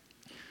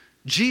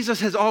 Jesus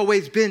has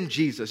always been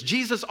Jesus.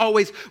 Jesus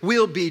always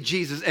will be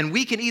Jesus. And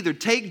we can either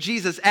take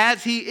Jesus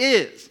as he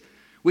is,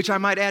 which I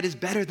might add is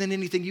better than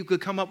anything you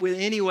could come up with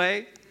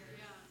anyway,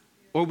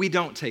 or we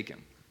don't take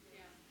him.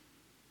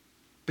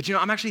 But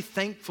I'm actually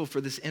thankful for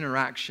this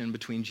interaction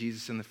between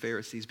Jesus and the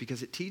Pharisees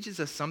because it teaches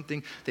us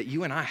something that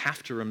you and I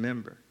have to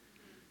remember.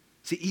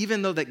 See,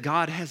 even though that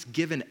God has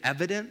given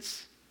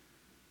evidence,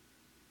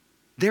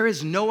 there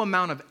is no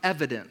amount of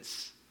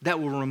evidence that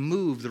will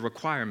remove the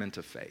requirement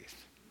of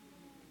faith.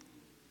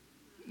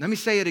 Let me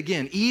say it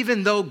again.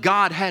 Even though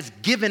God has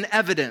given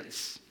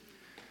evidence,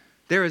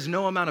 there is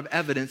no amount of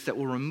evidence that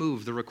will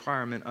remove the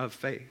requirement of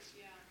faith.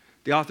 Yeah.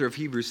 The author of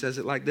Hebrews says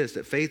it like this,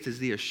 that faith is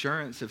the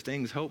assurance of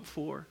things hoped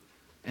for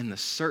and the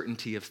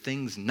certainty of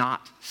things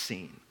not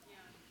seen.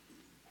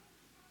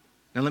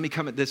 Now, let me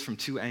come at this from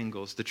 2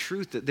 angles. The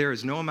truth that there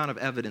is no amount of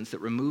evidence that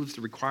removes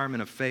the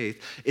requirement of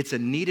faith, it's a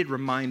needed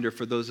reminder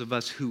for those of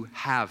us who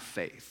have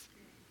faith.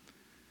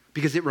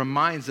 Because it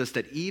reminds us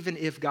that even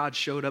if God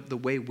showed up the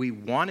way we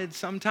wanted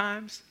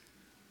sometimes,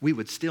 we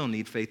would still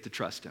need faith to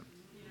trust him.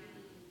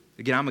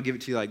 Again, I'm going to give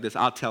it to you like this.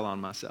 I'll tell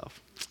on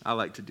myself. I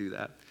like to do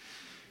that.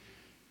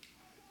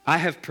 I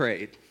have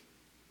prayed.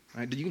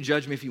 Right? You can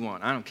judge me if you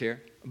want. I don't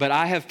care. But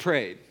I have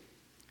prayed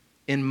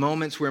in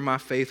moments where my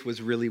faith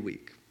was really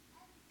weak.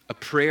 A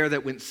prayer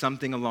that went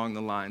something along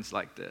the lines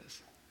like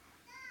this.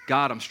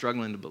 God, I'm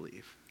struggling to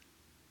believe.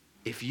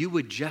 If you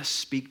would just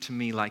speak to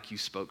me like you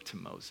spoke to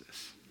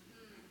Moses,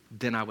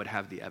 then I would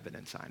have the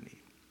evidence I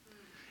need.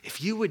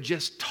 If you would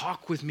just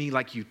talk with me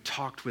like you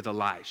talked with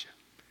Elijah,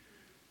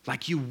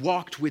 like you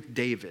walked with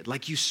David,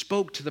 like you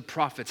spoke to the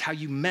prophets, how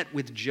you met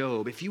with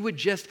Job, if you would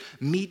just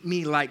meet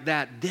me like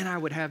that, then I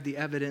would have the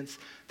evidence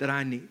that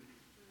I need.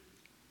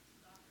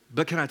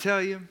 But can I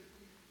tell you,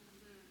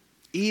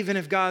 even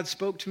if God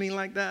spoke to me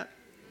like that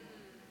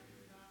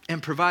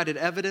and provided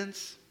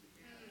evidence,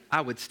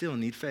 I would still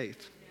need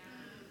faith.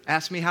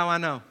 Ask me how I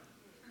know.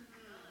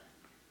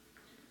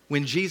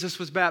 When Jesus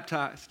was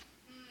baptized,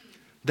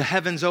 the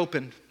heavens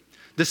opened,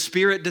 the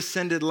Spirit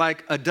descended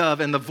like a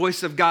dove, and the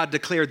voice of God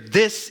declared,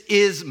 "This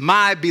is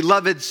my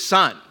beloved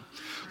Son,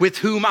 with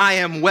whom I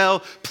am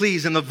well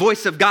pleased." And the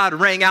voice of God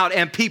rang out,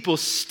 and people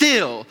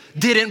still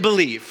didn't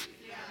believe.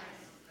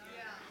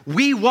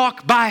 We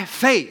walk by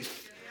faith,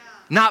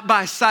 not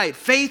by sight.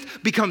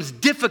 Faith becomes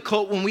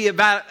difficult when we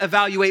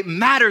evaluate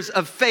matters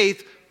of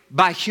faith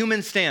by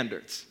human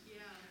standards.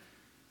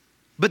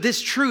 But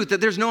this truth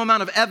that there's no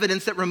amount of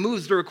evidence that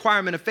removes the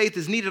requirement of faith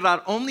is needed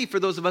not only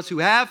for those of us who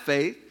have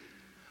faith,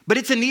 but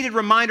it's a needed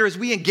reminder as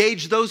we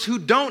engage those who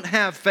don't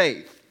have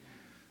faith.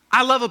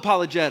 I love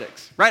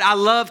apologetics, right? I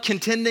love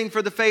contending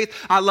for the faith.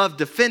 I love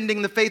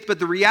defending the faith. But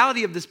the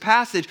reality of this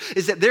passage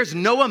is that there's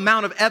no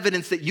amount of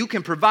evidence that you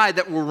can provide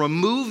that will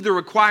remove the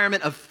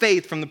requirement of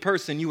faith from the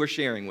person you are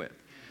sharing with.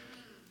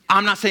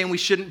 I'm not saying we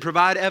shouldn't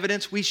provide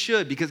evidence. We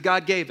should, because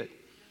God gave it.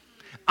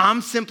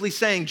 I'm simply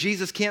saying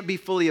Jesus can't be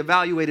fully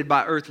evaluated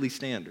by earthly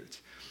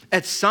standards.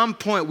 At some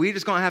point, we're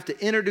just going to have to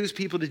introduce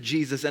people to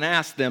Jesus and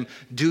ask them,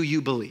 do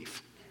you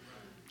believe?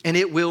 And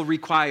it will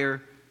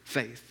require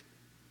faith.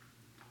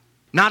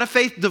 Not a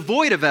faith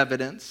devoid of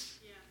evidence,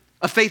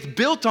 a faith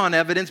built on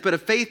evidence, but a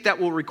faith that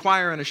will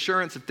require an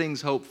assurance of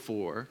things hoped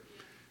for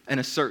and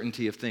a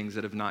certainty of things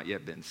that have not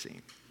yet been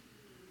seen.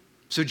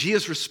 So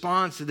Jesus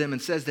responds to them and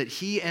says that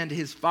he and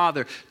his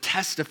Father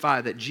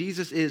testify that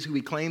Jesus is who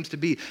he claims to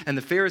be. And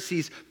the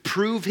Pharisees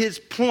prove his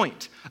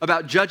point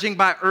about judging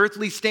by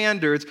earthly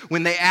standards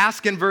when they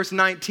ask in verse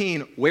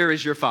 19, where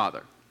is your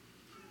Father?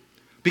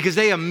 Because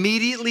they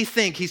immediately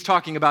think he's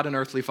talking about an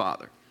earthly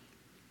father.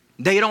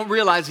 They don't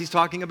realize he's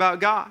talking about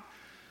God.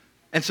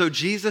 And so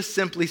Jesus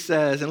simply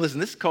says, and listen,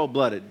 this is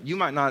cold-blooded. You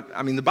might not,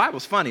 the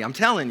Bible's funny, I'm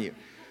telling you.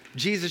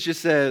 Jesus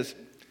just says,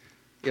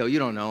 you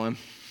don't know him.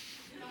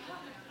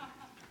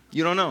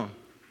 You don't know him.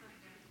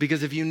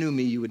 Because if you knew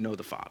me, you would know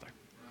the Father.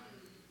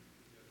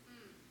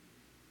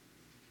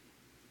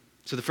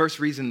 So the first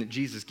reason that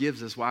Jesus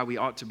gives us why we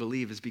ought to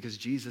believe is because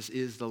Jesus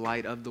is the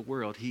light of the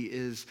world. He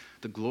is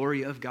the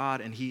glory of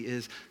God, and he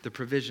is the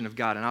provision of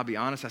God. And I'll be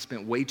honest, I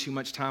spent way too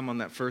much time on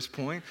that first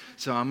point,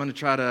 so I'm going to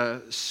try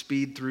to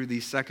speed through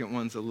these second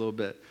ones a little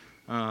bit.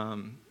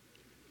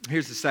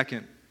 Here's the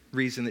second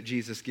reason that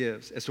Jesus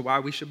gives as to why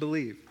we should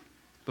believe.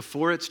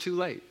 Before it's too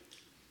late,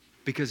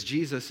 because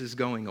Jesus is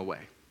going away.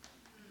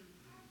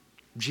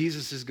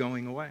 Jesus is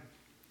going away.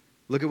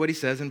 Look at what he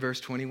says in verse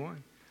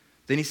 21.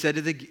 Then he said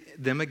to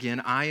them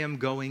again, I am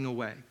going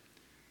away.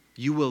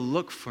 You will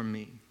look for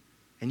me,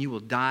 and you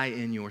will die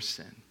in your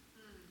sin.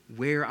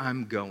 Where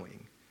I'm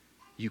going,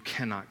 you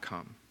cannot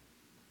come.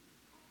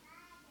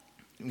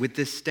 With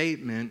this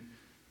statement,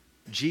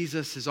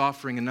 Jesus is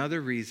offering another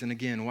reason,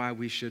 again, why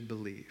we should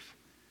believe.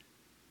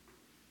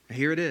 And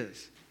here it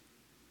is.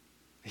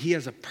 He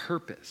has a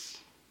purpose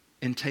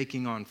in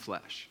taking on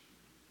flesh.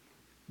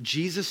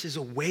 Jesus is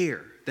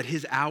aware that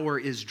his hour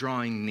is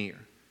drawing near.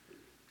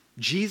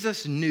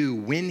 Jesus knew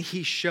when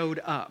he showed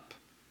up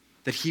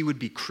that he would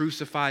be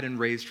crucified and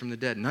raised from the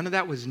dead. None of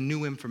that was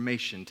new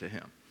information to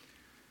him.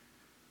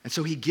 And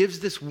so he gives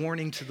this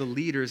warning to the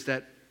leaders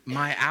that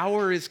my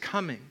hour is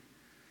coming.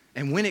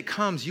 And when it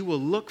comes, you will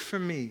look for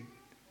me.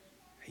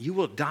 You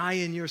will die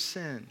in your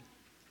sin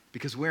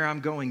because where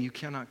I'm going, you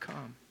cannot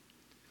come.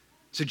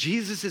 So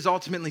Jesus is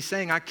ultimately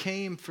saying, I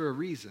came for a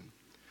reason.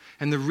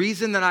 And the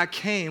reason that I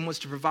came was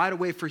to provide a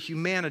way for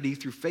humanity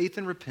through faith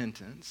and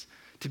repentance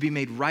to be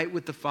made right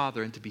with the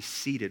Father and to be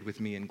seated with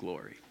me in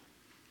glory.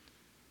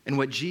 And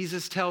what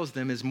Jesus tells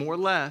them is more or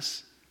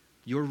less,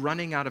 you're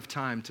running out of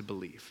time to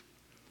believe.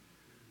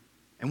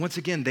 And once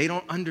again, they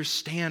don't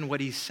understand what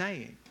he's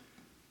saying.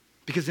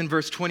 Because in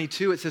verse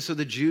 22, it says, so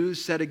the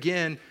Jews said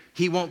again,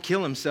 he won't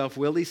kill himself,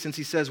 will he? Since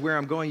he says, where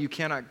I'm going, you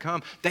cannot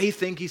come. They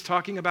think he's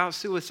talking about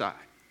suicide.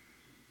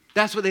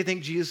 That's what they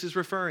think Jesus is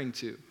referring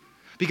to.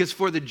 Because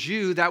for the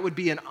Jew, that would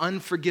be an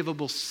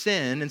unforgivable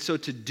sin. And so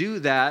to do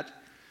that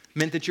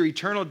meant that your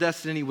eternal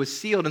destiny was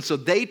sealed. And so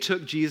they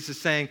took Jesus as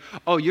saying,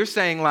 oh, you're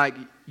saying like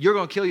you're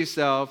going to kill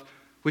yourself,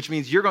 which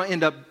means you're going to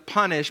end up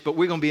punished, but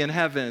we're going to be in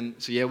heaven.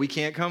 So yeah, we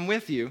can't come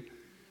with you.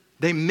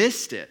 They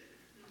missed it.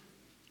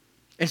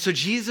 And so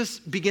Jesus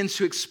begins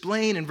to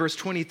explain in verse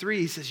 23.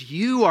 He says,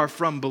 you are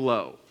from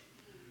below.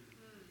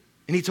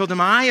 And he told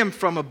them, I am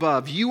from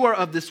above. You are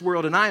of this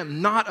world, and I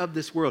am not of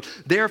this world.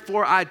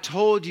 Therefore, I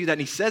told you that,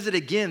 and he says it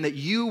again, that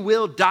you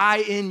will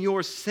die in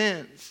your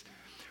sins.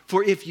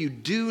 For if you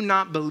do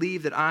not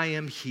believe that I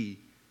am he,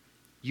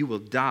 you will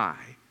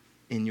die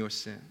in your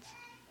sins.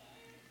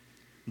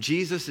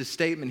 Jesus'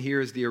 statement here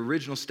is the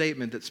original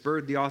statement that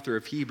spurred the author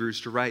of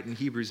Hebrews to write in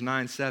Hebrews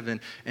 9:7,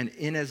 and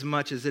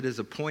inasmuch as it is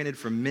appointed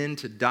for men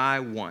to die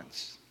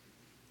once,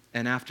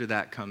 and after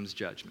that comes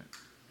judgment.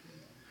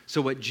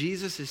 So what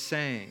Jesus is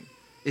saying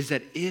is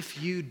that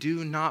if you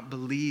do not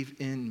believe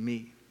in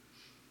me,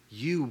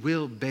 you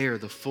will bear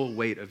the full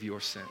weight of your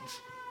sins.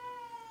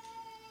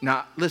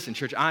 Now, listen,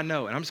 church, I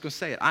know, and I'm just going to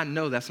say it, I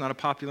know that's not a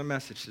popular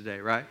message today,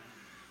 right?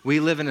 We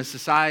live in a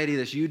society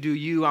that's you do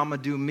you, I'm going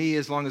to do me.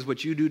 As long as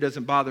what you do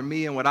doesn't bother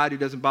me and what I do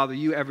doesn't bother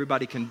you,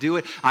 everybody can do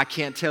it. I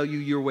can't tell you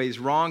your way's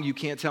wrong. You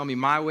can't tell me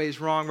my way's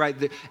wrong, right?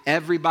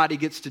 Everybody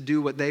gets to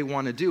do what they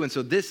want to do. And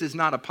so this is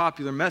not a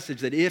popular message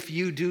that if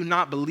you do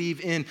not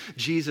believe in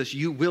Jesus,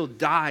 you will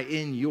die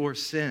in your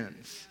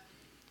sins.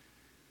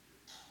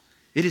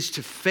 It is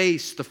to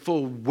face the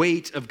full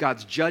weight of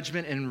God's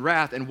judgment and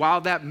wrath. And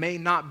while that may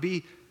not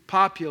be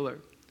popular,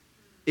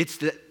 it's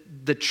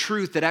the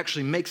truth that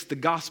actually makes the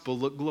gospel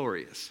look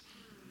glorious.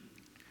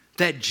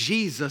 That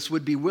Jesus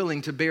would be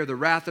willing to bear the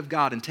wrath of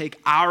God and take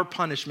our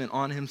punishment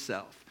on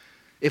himself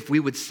if we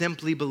would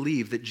simply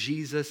believe that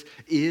Jesus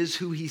is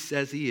who he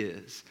says he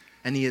is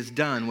and he has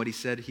done what he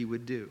said he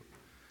would do.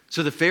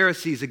 So the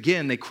Pharisees,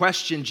 again, they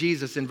questioned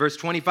Jesus in verse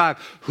 25.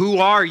 Who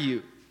are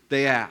you?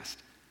 They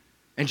asked.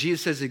 And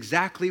Jesus says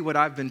exactly what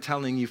I've been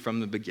telling you from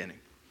the beginning.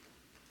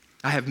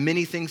 I have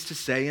many things to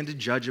say and to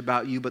judge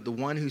about you, but the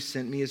one who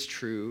sent me is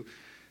true.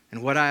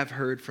 And what I have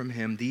heard from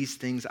him, these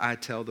things I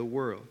tell the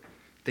world.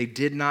 They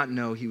did not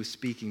know he was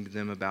speaking to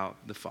them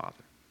about the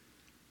Father.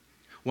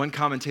 One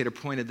commentator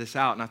pointed this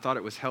out, and I thought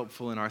it was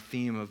helpful in our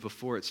theme of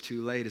before it's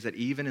too late, is that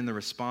even in the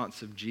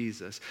response of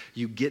Jesus,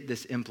 you get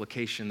this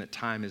implication that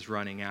time is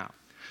running out.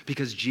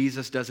 Because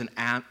Jesus doesn't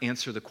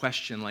answer the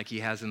question like he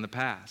has in the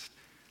past.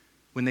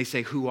 When they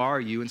say, who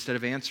are you? Instead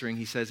of answering,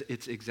 he says,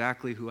 it's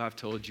exactly who I've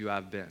told you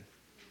I've been.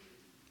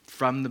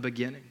 From the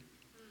beginning.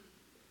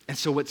 And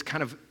so what's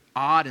kind of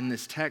odd in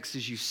this text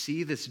is you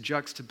see this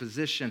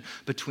juxtaposition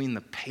between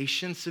the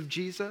patience of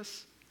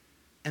Jesus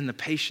and the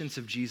patience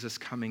of Jesus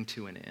coming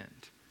to an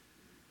end.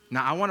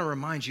 Now, I want to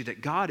remind you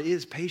that God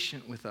is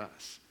patient with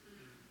us.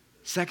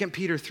 2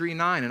 Peter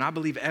 3:9, and I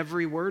believe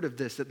every word of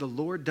this, that the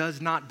Lord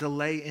does not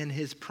delay in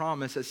his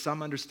promise, as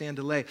some understand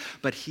delay,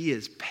 but he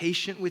is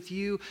patient with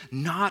you,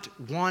 not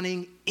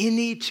wanting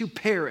any to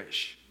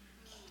perish,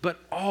 but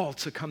all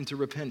to come to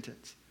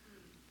repentance.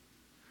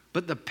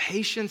 But the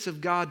patience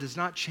of God does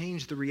not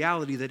change the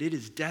reality that it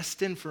is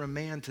destined for a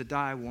man to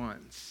die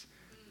once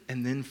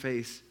and then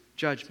face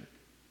judgment.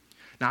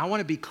 Now, I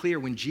want to be clear.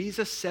 When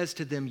Jesus says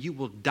to them, you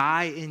will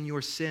die in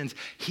your sins,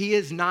 he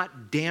is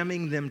not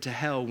damning them to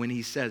hell when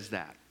he says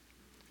that.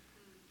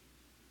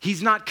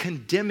 He's not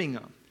condemning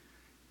them.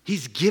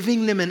 He's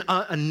giving them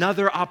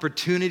another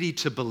opportunity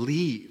to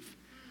believe.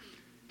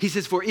 He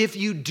says, for if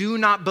you do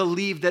not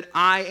believe that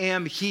I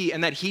am he,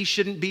 and that he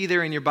shouldn't be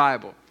there in your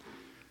Bible,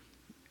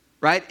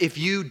 right? If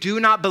you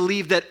do not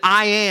believe that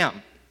I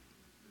am,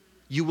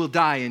 you will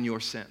die in your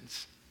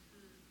sins.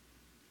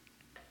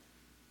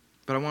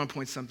 But I want to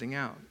point something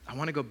out. I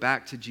want to go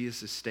back to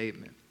Jesus'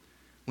 statement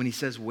when he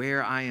says,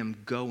 where I am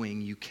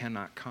going, you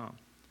cannot come.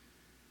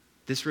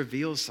 This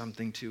reveals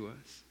something to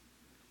us.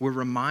 We're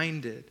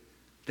reminded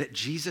that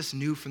Jesus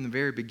knew from the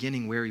very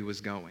beginning where he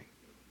was going.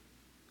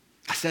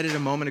 I said it a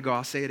moment ago,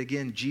 I'll say it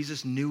again.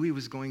 Jesus knew he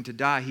was going to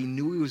die. He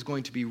knew he was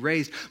going to be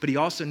raised, but he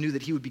also knew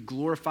that he would be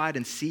glorified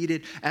and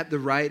seated at the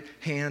right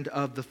hand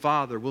of the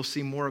Father. We'll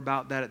see more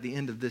about that at the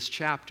end of this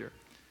chapter.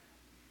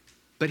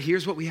 But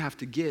here's what we have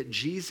to get.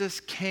 Jesus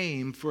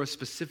came for a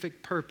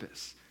specific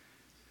purpose,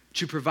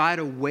 to provide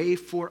a way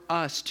for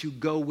us to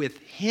go with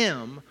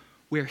him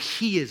where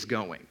he is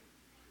going.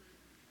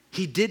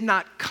 He did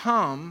not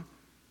come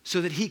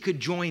so that he could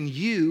join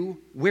you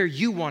where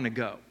you want to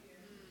go.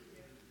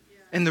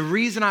 And the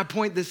reason I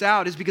point this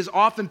out is because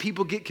often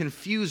people get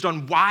confused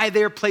on why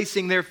they're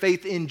placing their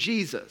faith in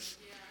Jesus.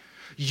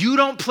 You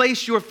don't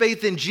place your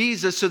faith in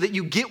Jesus so that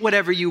you get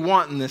whatever you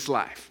want in this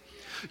life.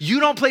 You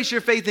don't place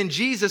your faith in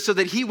Jesus so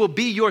that he will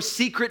be your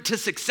secret to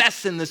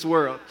success in this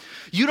world.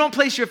 You don't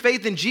place your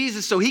faith in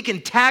Jesus so he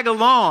can tag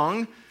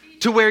along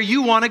to where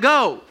you want to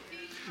go.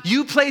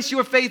 You place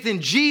your faith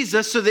in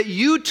Jesus so that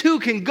you too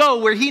can go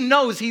where he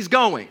knows he's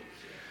going.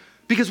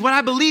 Because what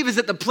I believe is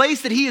that the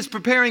place that he is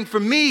preparing for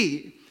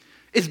me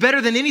is better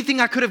than anything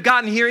I could have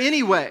gotten here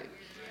anyway.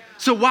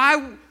 So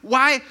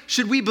why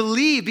should we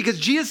believe? Because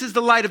Jesus is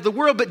the light of the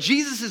world, but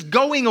Jesus is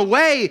going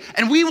away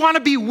and we want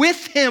to be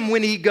with him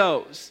when he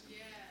goes.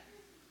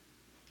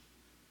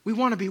 We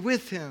want to be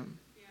with him.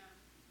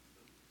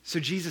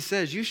 So Jesus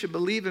says, you should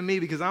believe in me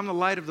because I'm the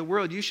light of the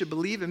world. You should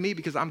believe in me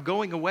because I'm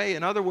going away.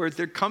 In other words,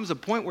 there comes a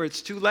point where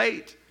it's too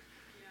late.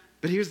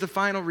 But here's the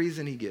final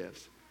reason he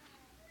gives.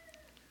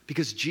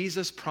 Because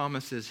Jesus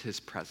promises his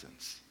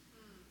presence.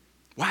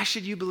 Why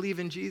should you believe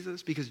in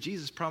Jesus? Because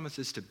Jesus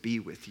promises to be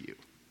with you.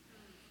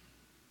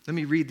 Let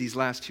me read these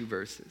last two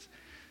verses.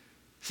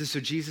 It says, so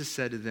Jesus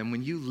said to them,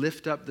 when you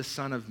lift up the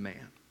Son of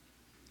Man,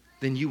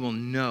 then you will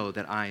know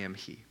that I am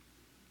he,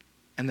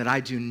 and that I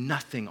do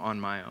nothing on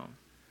my own.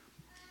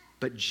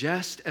 But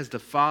just as the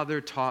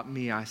Father taught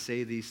me, I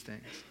say these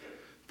things.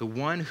 The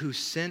one who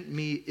sent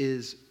me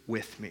is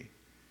with me.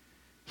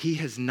 He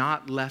has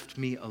not left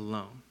me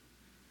alone,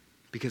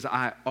 because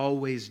I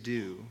always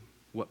do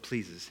what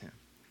pleases him.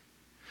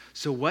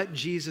 So what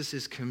Jesus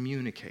is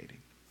communicating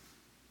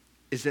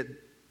is that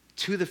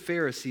to the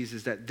Pharisees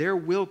is that there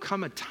will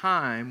come a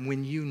time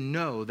when you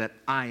know that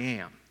I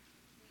am.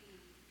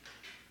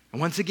 And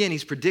once again,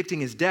 he's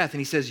predicting his death, and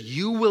he says,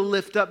 you will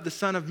lift up the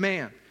Son of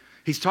Man.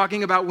 He's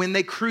talking about when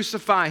they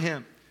crucify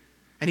him.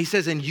 And he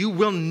says, and you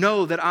will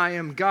know that I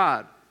am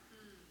God.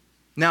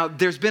 Now,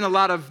 there's been a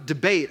lot of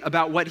debate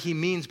about what he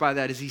means by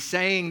that. Is he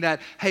saying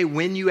that, hey,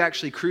 when you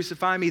actually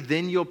crucify me,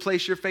 then you'll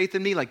place your faith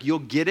in me? Like you'll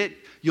get it?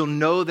 You'll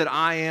know that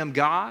I am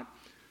God?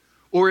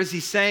 Or is he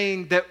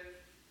saying that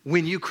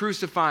when you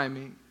crucify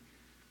me,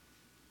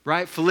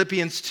 right?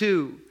 Philippians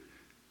 2,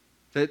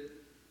 that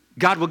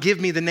God will give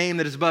me the name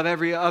that is above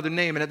every other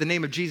name, and at the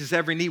name of Jesus,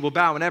 every knee will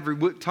bow and every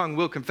tongue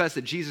will confess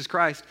that Jesus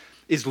Christ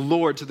is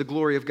Lord to the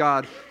glory of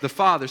God the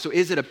Father. So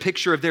is it a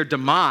picture of their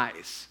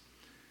demise?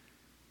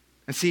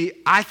 And see,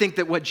 I think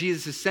that what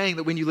Jesus is saying,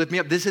 that when you lift me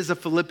up, this is a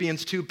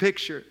Philippians 2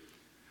 picture.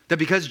 That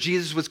because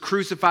Jesus was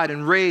crucified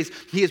and raised,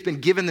 he has been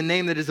given the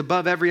name that is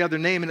above every other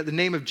name. And at the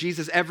name of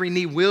Jesus, every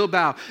knee will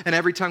bow and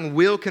every tongue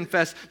will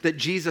confess that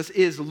Jesus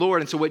is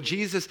Lord. And so what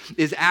Jesus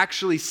is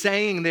actually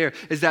saying there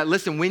is that,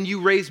 listen, when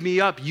you raise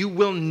me up, you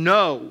will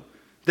know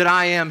that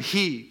I am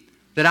he.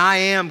 that I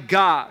am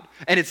God.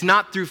 And it's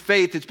not through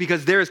faith, it's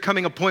because there is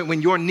coming a point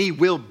when your knee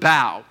will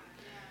bow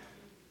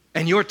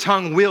and your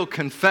tongue will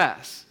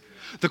confess.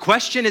 The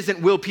question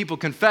isn't will people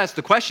confess,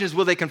 the question is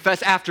will they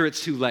confess after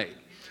it's too late?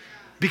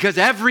 Because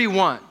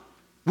everyone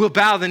will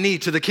bow the knee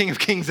to the King of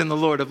Kings and the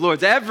Lord of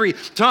Lords. Every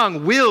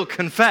tongue will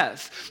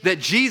confess that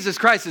Jesus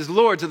Christ is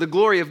Lord to the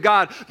glory of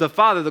God the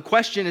Father. The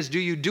question is, do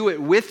you do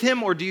it with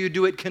him or do you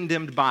do it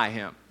condemned by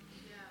him?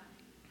 Yeah.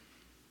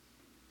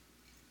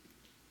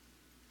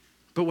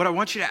 But what I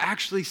want you to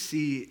actually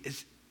see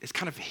is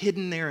kind of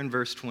hidden there in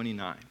verse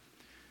 29.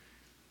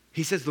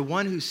 He says, the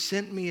one who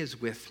sent me is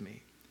with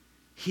me.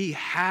 He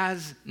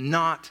has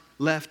not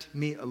left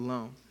me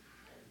alone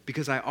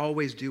because I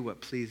always do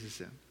what pleases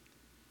him.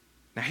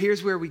 Now,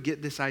 here's where we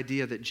get this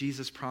idea that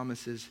Jesus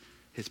promises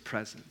his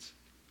presence.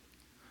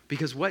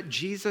 Because what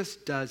Jesus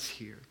does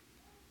here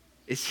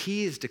is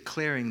he is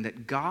declaring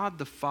that God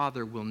the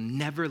Father will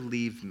never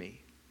leave me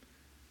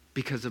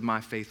because of my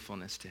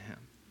faithfulness to him.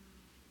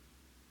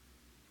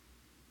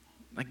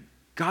 Like,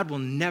 God will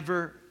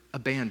never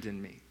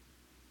abandon me.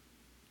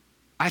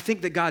 I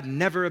think that God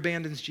never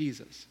abandons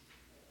Jesus.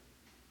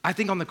 I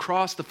think on the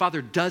cross, the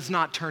Father does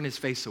not turn his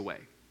face away.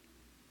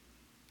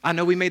 I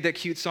know we made that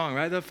cute song,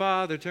 right? The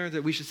Father turns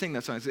it. We should sing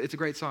that song. It's a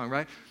great song,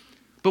 right?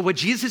 But what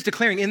Jesus is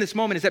declaring in this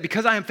moment is that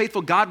because I am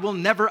faithful, God will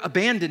never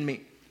abandon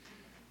me.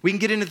 We can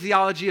get into the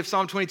theology of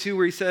Psalm 22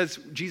 where he says,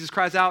 Jesus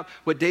cries out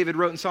what David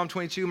wrote in Psalm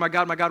 22, my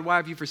God, why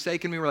have you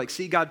forsaken me? We're like,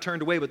 see, God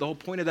turned away. But the whole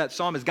point of that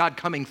psalm is God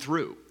coming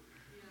through.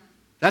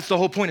 That's the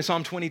whole point of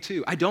Psalm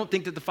 22. I don't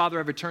think that the Father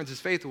ever turns his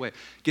faith away.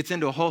 Gets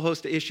into a whole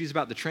host of issues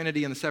about the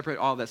Trinity and the separate,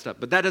 all that stuff.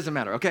 But that doesn't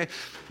matter, okay?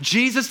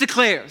 Jesus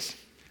declares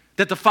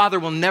that the Father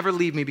will never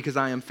leave me because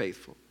I am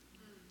faithful.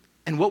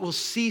 And what we'll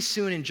see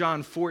soon in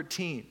John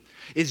 14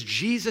 is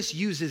Jesus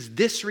uses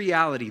this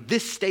reality,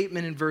 this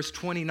statement in verse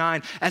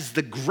 29, as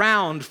the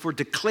ground for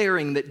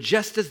declaring that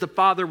just as the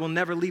Father will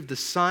never leave the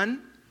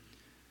Son,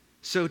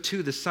 so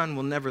too the Son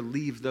will never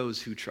leave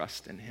those who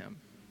trust in him.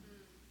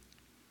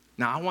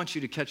 Now, I want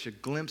you to catch a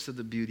glimpse of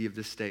the beauty of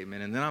this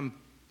statement, and then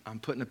I'm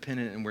putting a pin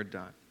in it and we're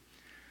done.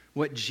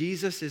 What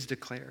Jesus is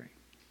declaring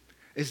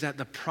is that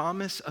the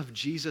promise of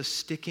Jesus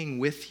sticking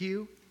with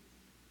you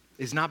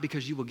is not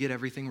because you will get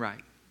everything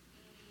right.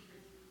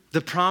 The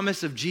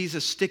promise of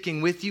Jesus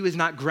sticking with you is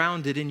not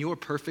grounded in your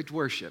perfect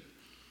worship.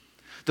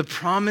 The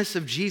promise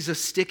of Jesus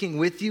sticking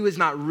with you is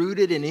not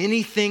rooted in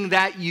anything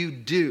that you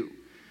do.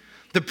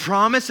 The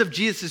promise of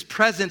Jesus'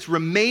 presence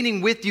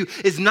remaining with you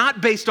is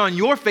not based on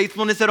your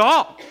faithfulness at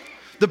all.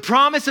 The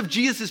promise of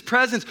Jesus'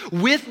 presence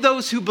with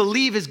those who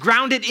believe is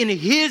grounded in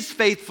his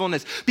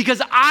faithfulness.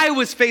 Because I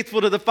was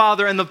faithful to the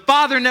Father and the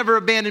Father never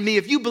abandoned me.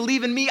 If you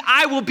believe in me,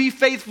 I will be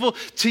faithful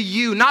to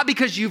you. Not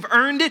because you've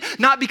earned it,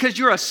 not because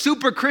you're a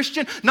super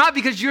Christian, not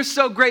because you're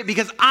so great,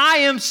 because I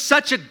am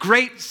such a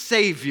great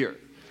Savior.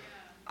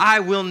 I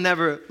will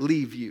never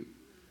leave you.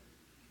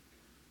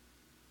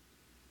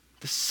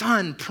 The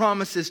Son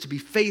promises to be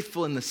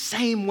faithful in the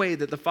same way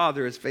that the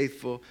Father is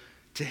faithful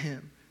to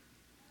him.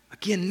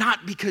 Again,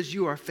 not because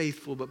you are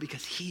faithful, but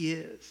because he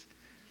is.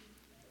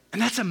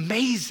 And that's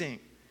amazing.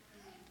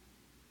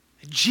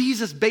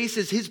 Jesus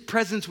bases his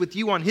presence with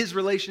you on his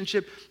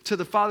relationship to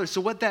the Father.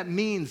 So what that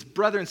means,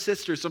 brother and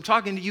sister, so I'm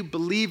talking to you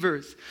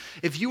believers,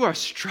 if you are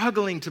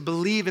struggling to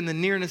believe in the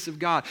nearness of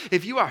God,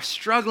 if you are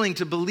struggling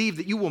to believe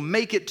that you will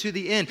make it to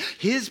the end,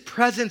 his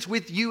presence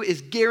with you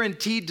is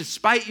guaranteed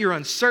despite your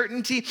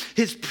uncertainty.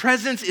 His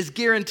presence is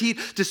guaranteed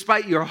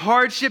despite your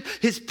hardship.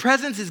 His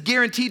presence is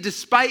guaranteed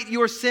despite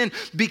your sin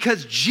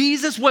because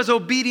Jesus was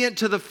obedient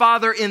to the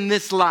Father in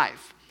this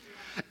life.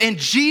 And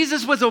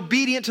Jesus was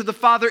obedient to the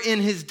Father in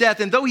his death.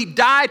 And though he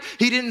died,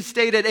 he didn't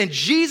stay dead. And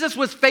Jesus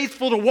was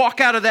faithful to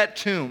walk out of that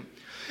tomb.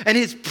 And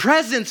his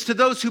presence to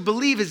those who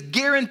believe is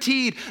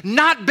guaranteed,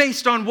 not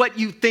based on what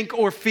you think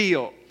or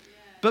feel,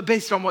 but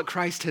based on what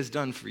Christ has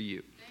done for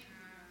you.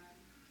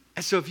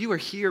 And so if you are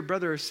here,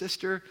 brother or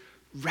sister,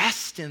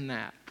 rest in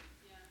that.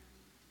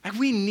 Like,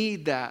 we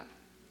need that.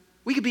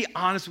 We could be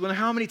honest with him.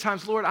 How many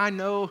times, Lord, I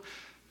know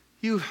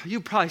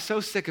you're probably so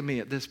sick of me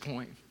at this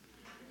point.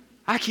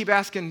 I keep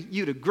asking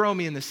you to grow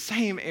me in the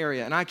same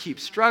area, and I keep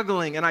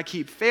struggling, and I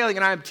keep failing,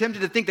 and I'm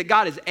tempted to think that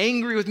God is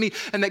angry with me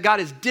and that God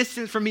is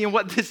distant from me. And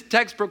what this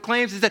text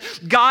proclaims is that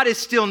God is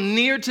still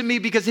near to me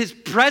because his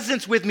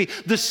presence with me,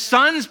 the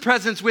Son's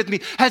presence with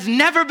me, has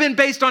never been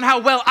based on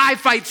how well I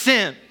fight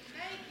sin.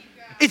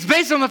 It's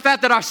based on the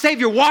fact that our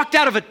Savior walked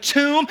out of a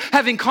tomb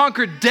having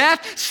conquered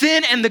death,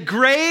 sin, and the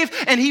grave,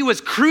 and he was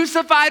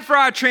crucified for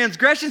our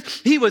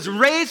transgressions. He was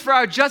raised for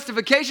our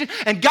justification,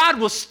 and God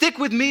will stick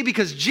with me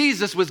because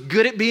Jesus was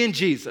good at being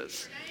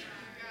Jesus.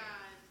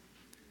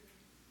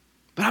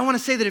 But I want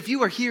to say that if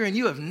you are here and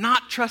you have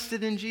not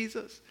trusted in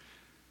Jesus,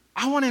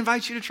 I want to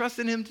invite you to trust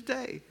in him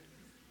today.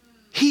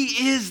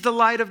 He is the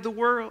light of the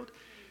world.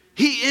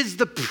 He is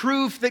the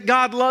proof that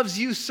God loves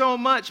you so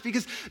much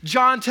because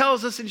John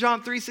tells us in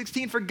John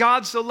 3:16, for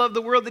God so loved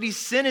the world that he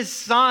sent his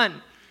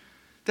Son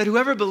that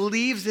whoever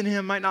believes in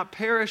him might not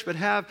perish but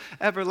have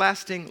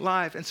everlasting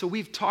life. And so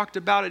we've talked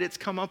about it. It's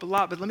come up a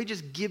lot. But let me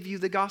just give you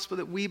the gospel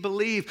that we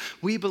believe.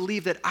 We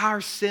believe that our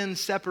sin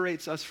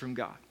separates us from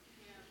God.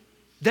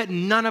 That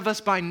none of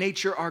us by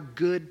nature are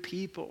good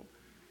people.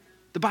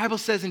 The Bible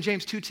says in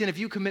James 2:10, if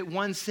you commit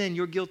one sin,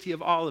 you're guilty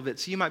of all of it.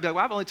 So you might be like,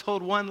 well, I've only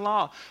told one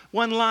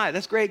lie.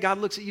 That's great. God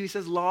looks at you, he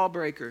says,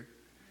 lawbreaker.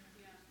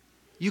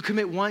 You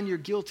commit one, you're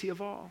guilty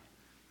of all.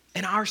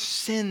 And our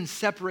sin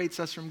separates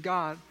us from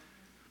God.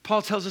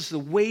 Paul tells us the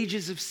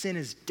wages of sin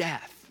is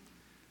death.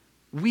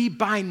 We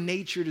by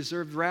nature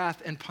deserve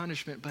wrath and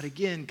punishment. But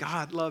again,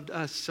 God loved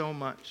us so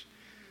much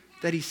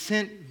that he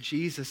sent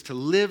Jesus to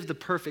live the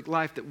perfect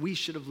life that we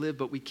should have lived,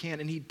 but we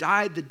can't. And he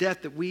died the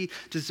death that we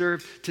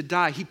deserve to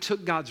die. He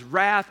took God's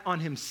wrath on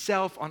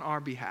himself on our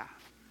behalf.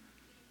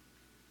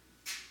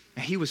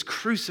 And he was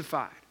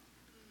crucified.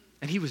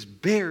 And he was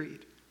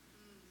buried.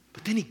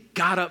 But then he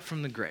got up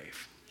from the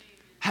grave,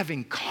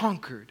 having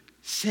conquered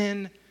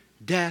sin,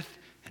 death,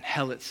 and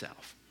hell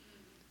itself.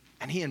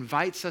 And he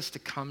invites us to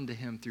come to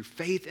him through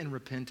faith and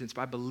repentance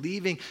by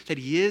believing that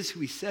he is who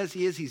he says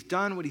he is. He's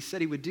done what he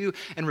said he would do.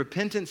 And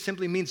repentance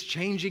simply means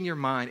changing your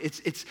mind.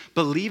 It's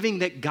believing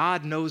that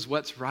God knows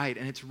what's right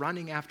and it's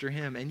running after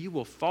him. And you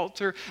will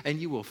falter and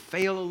you will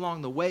fail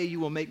along the way.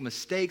 You will make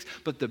mistakes.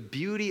 But the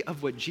beauty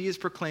of what Jesus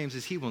proclaims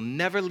is he will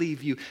never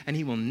leave you and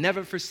he will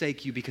never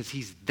forsake you because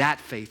he's that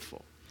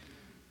faithful.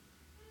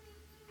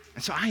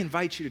 And so I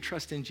invite you to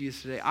trust in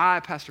Jesus today. I,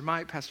 Pastor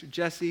Mike, Pastor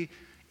Jesse,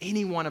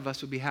 any one of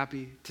us would be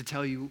happy to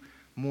tell you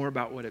more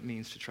about what it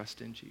means to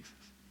trust in Jesus.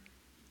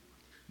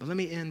 But let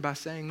me end by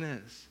saying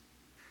this.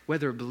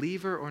 Whether a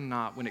believer or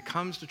not, when it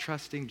comes to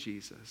trusting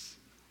Jesus,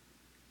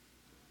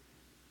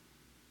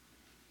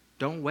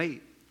 don't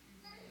wait.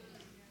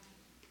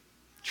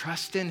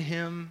 Trust in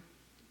him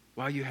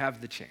while you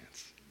have the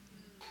chance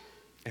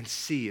and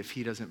see if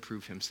he doesn't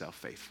prove himself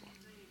faithful.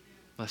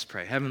 Let's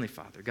pray. Heavenly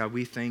Father, God,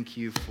 we thank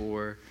you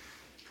for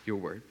your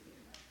word.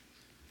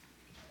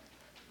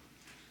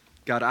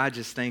 God, I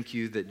just thank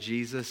you that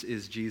Jesus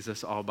is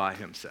Jesus all by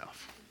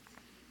himself.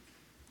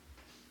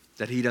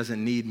 That he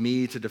doesn't need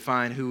me to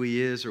define who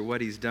he is or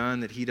what he's done,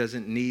 that he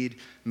doesn't need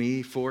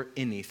me for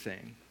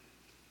anything,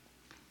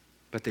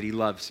 but that he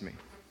loves me.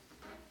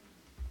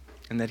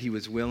 And that he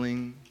was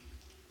willing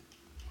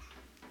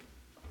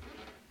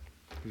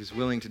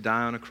to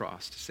die on a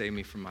cross to save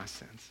me from my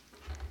sins.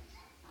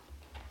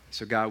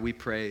 So God, we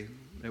pray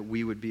that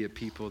we would be a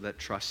people that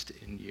trust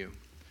in you,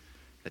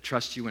 that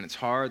trust you when it's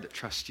hard, that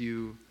trust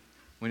you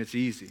when it's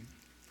easy,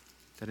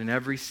 that in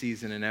every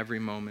season, in every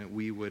moment,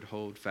 we would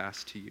hold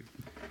fast to you,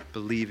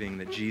 believing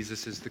that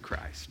Jesus is the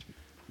Christ,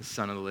 the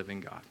Son of the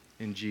living God.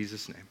 In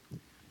Jesus' name,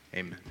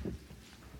 amen.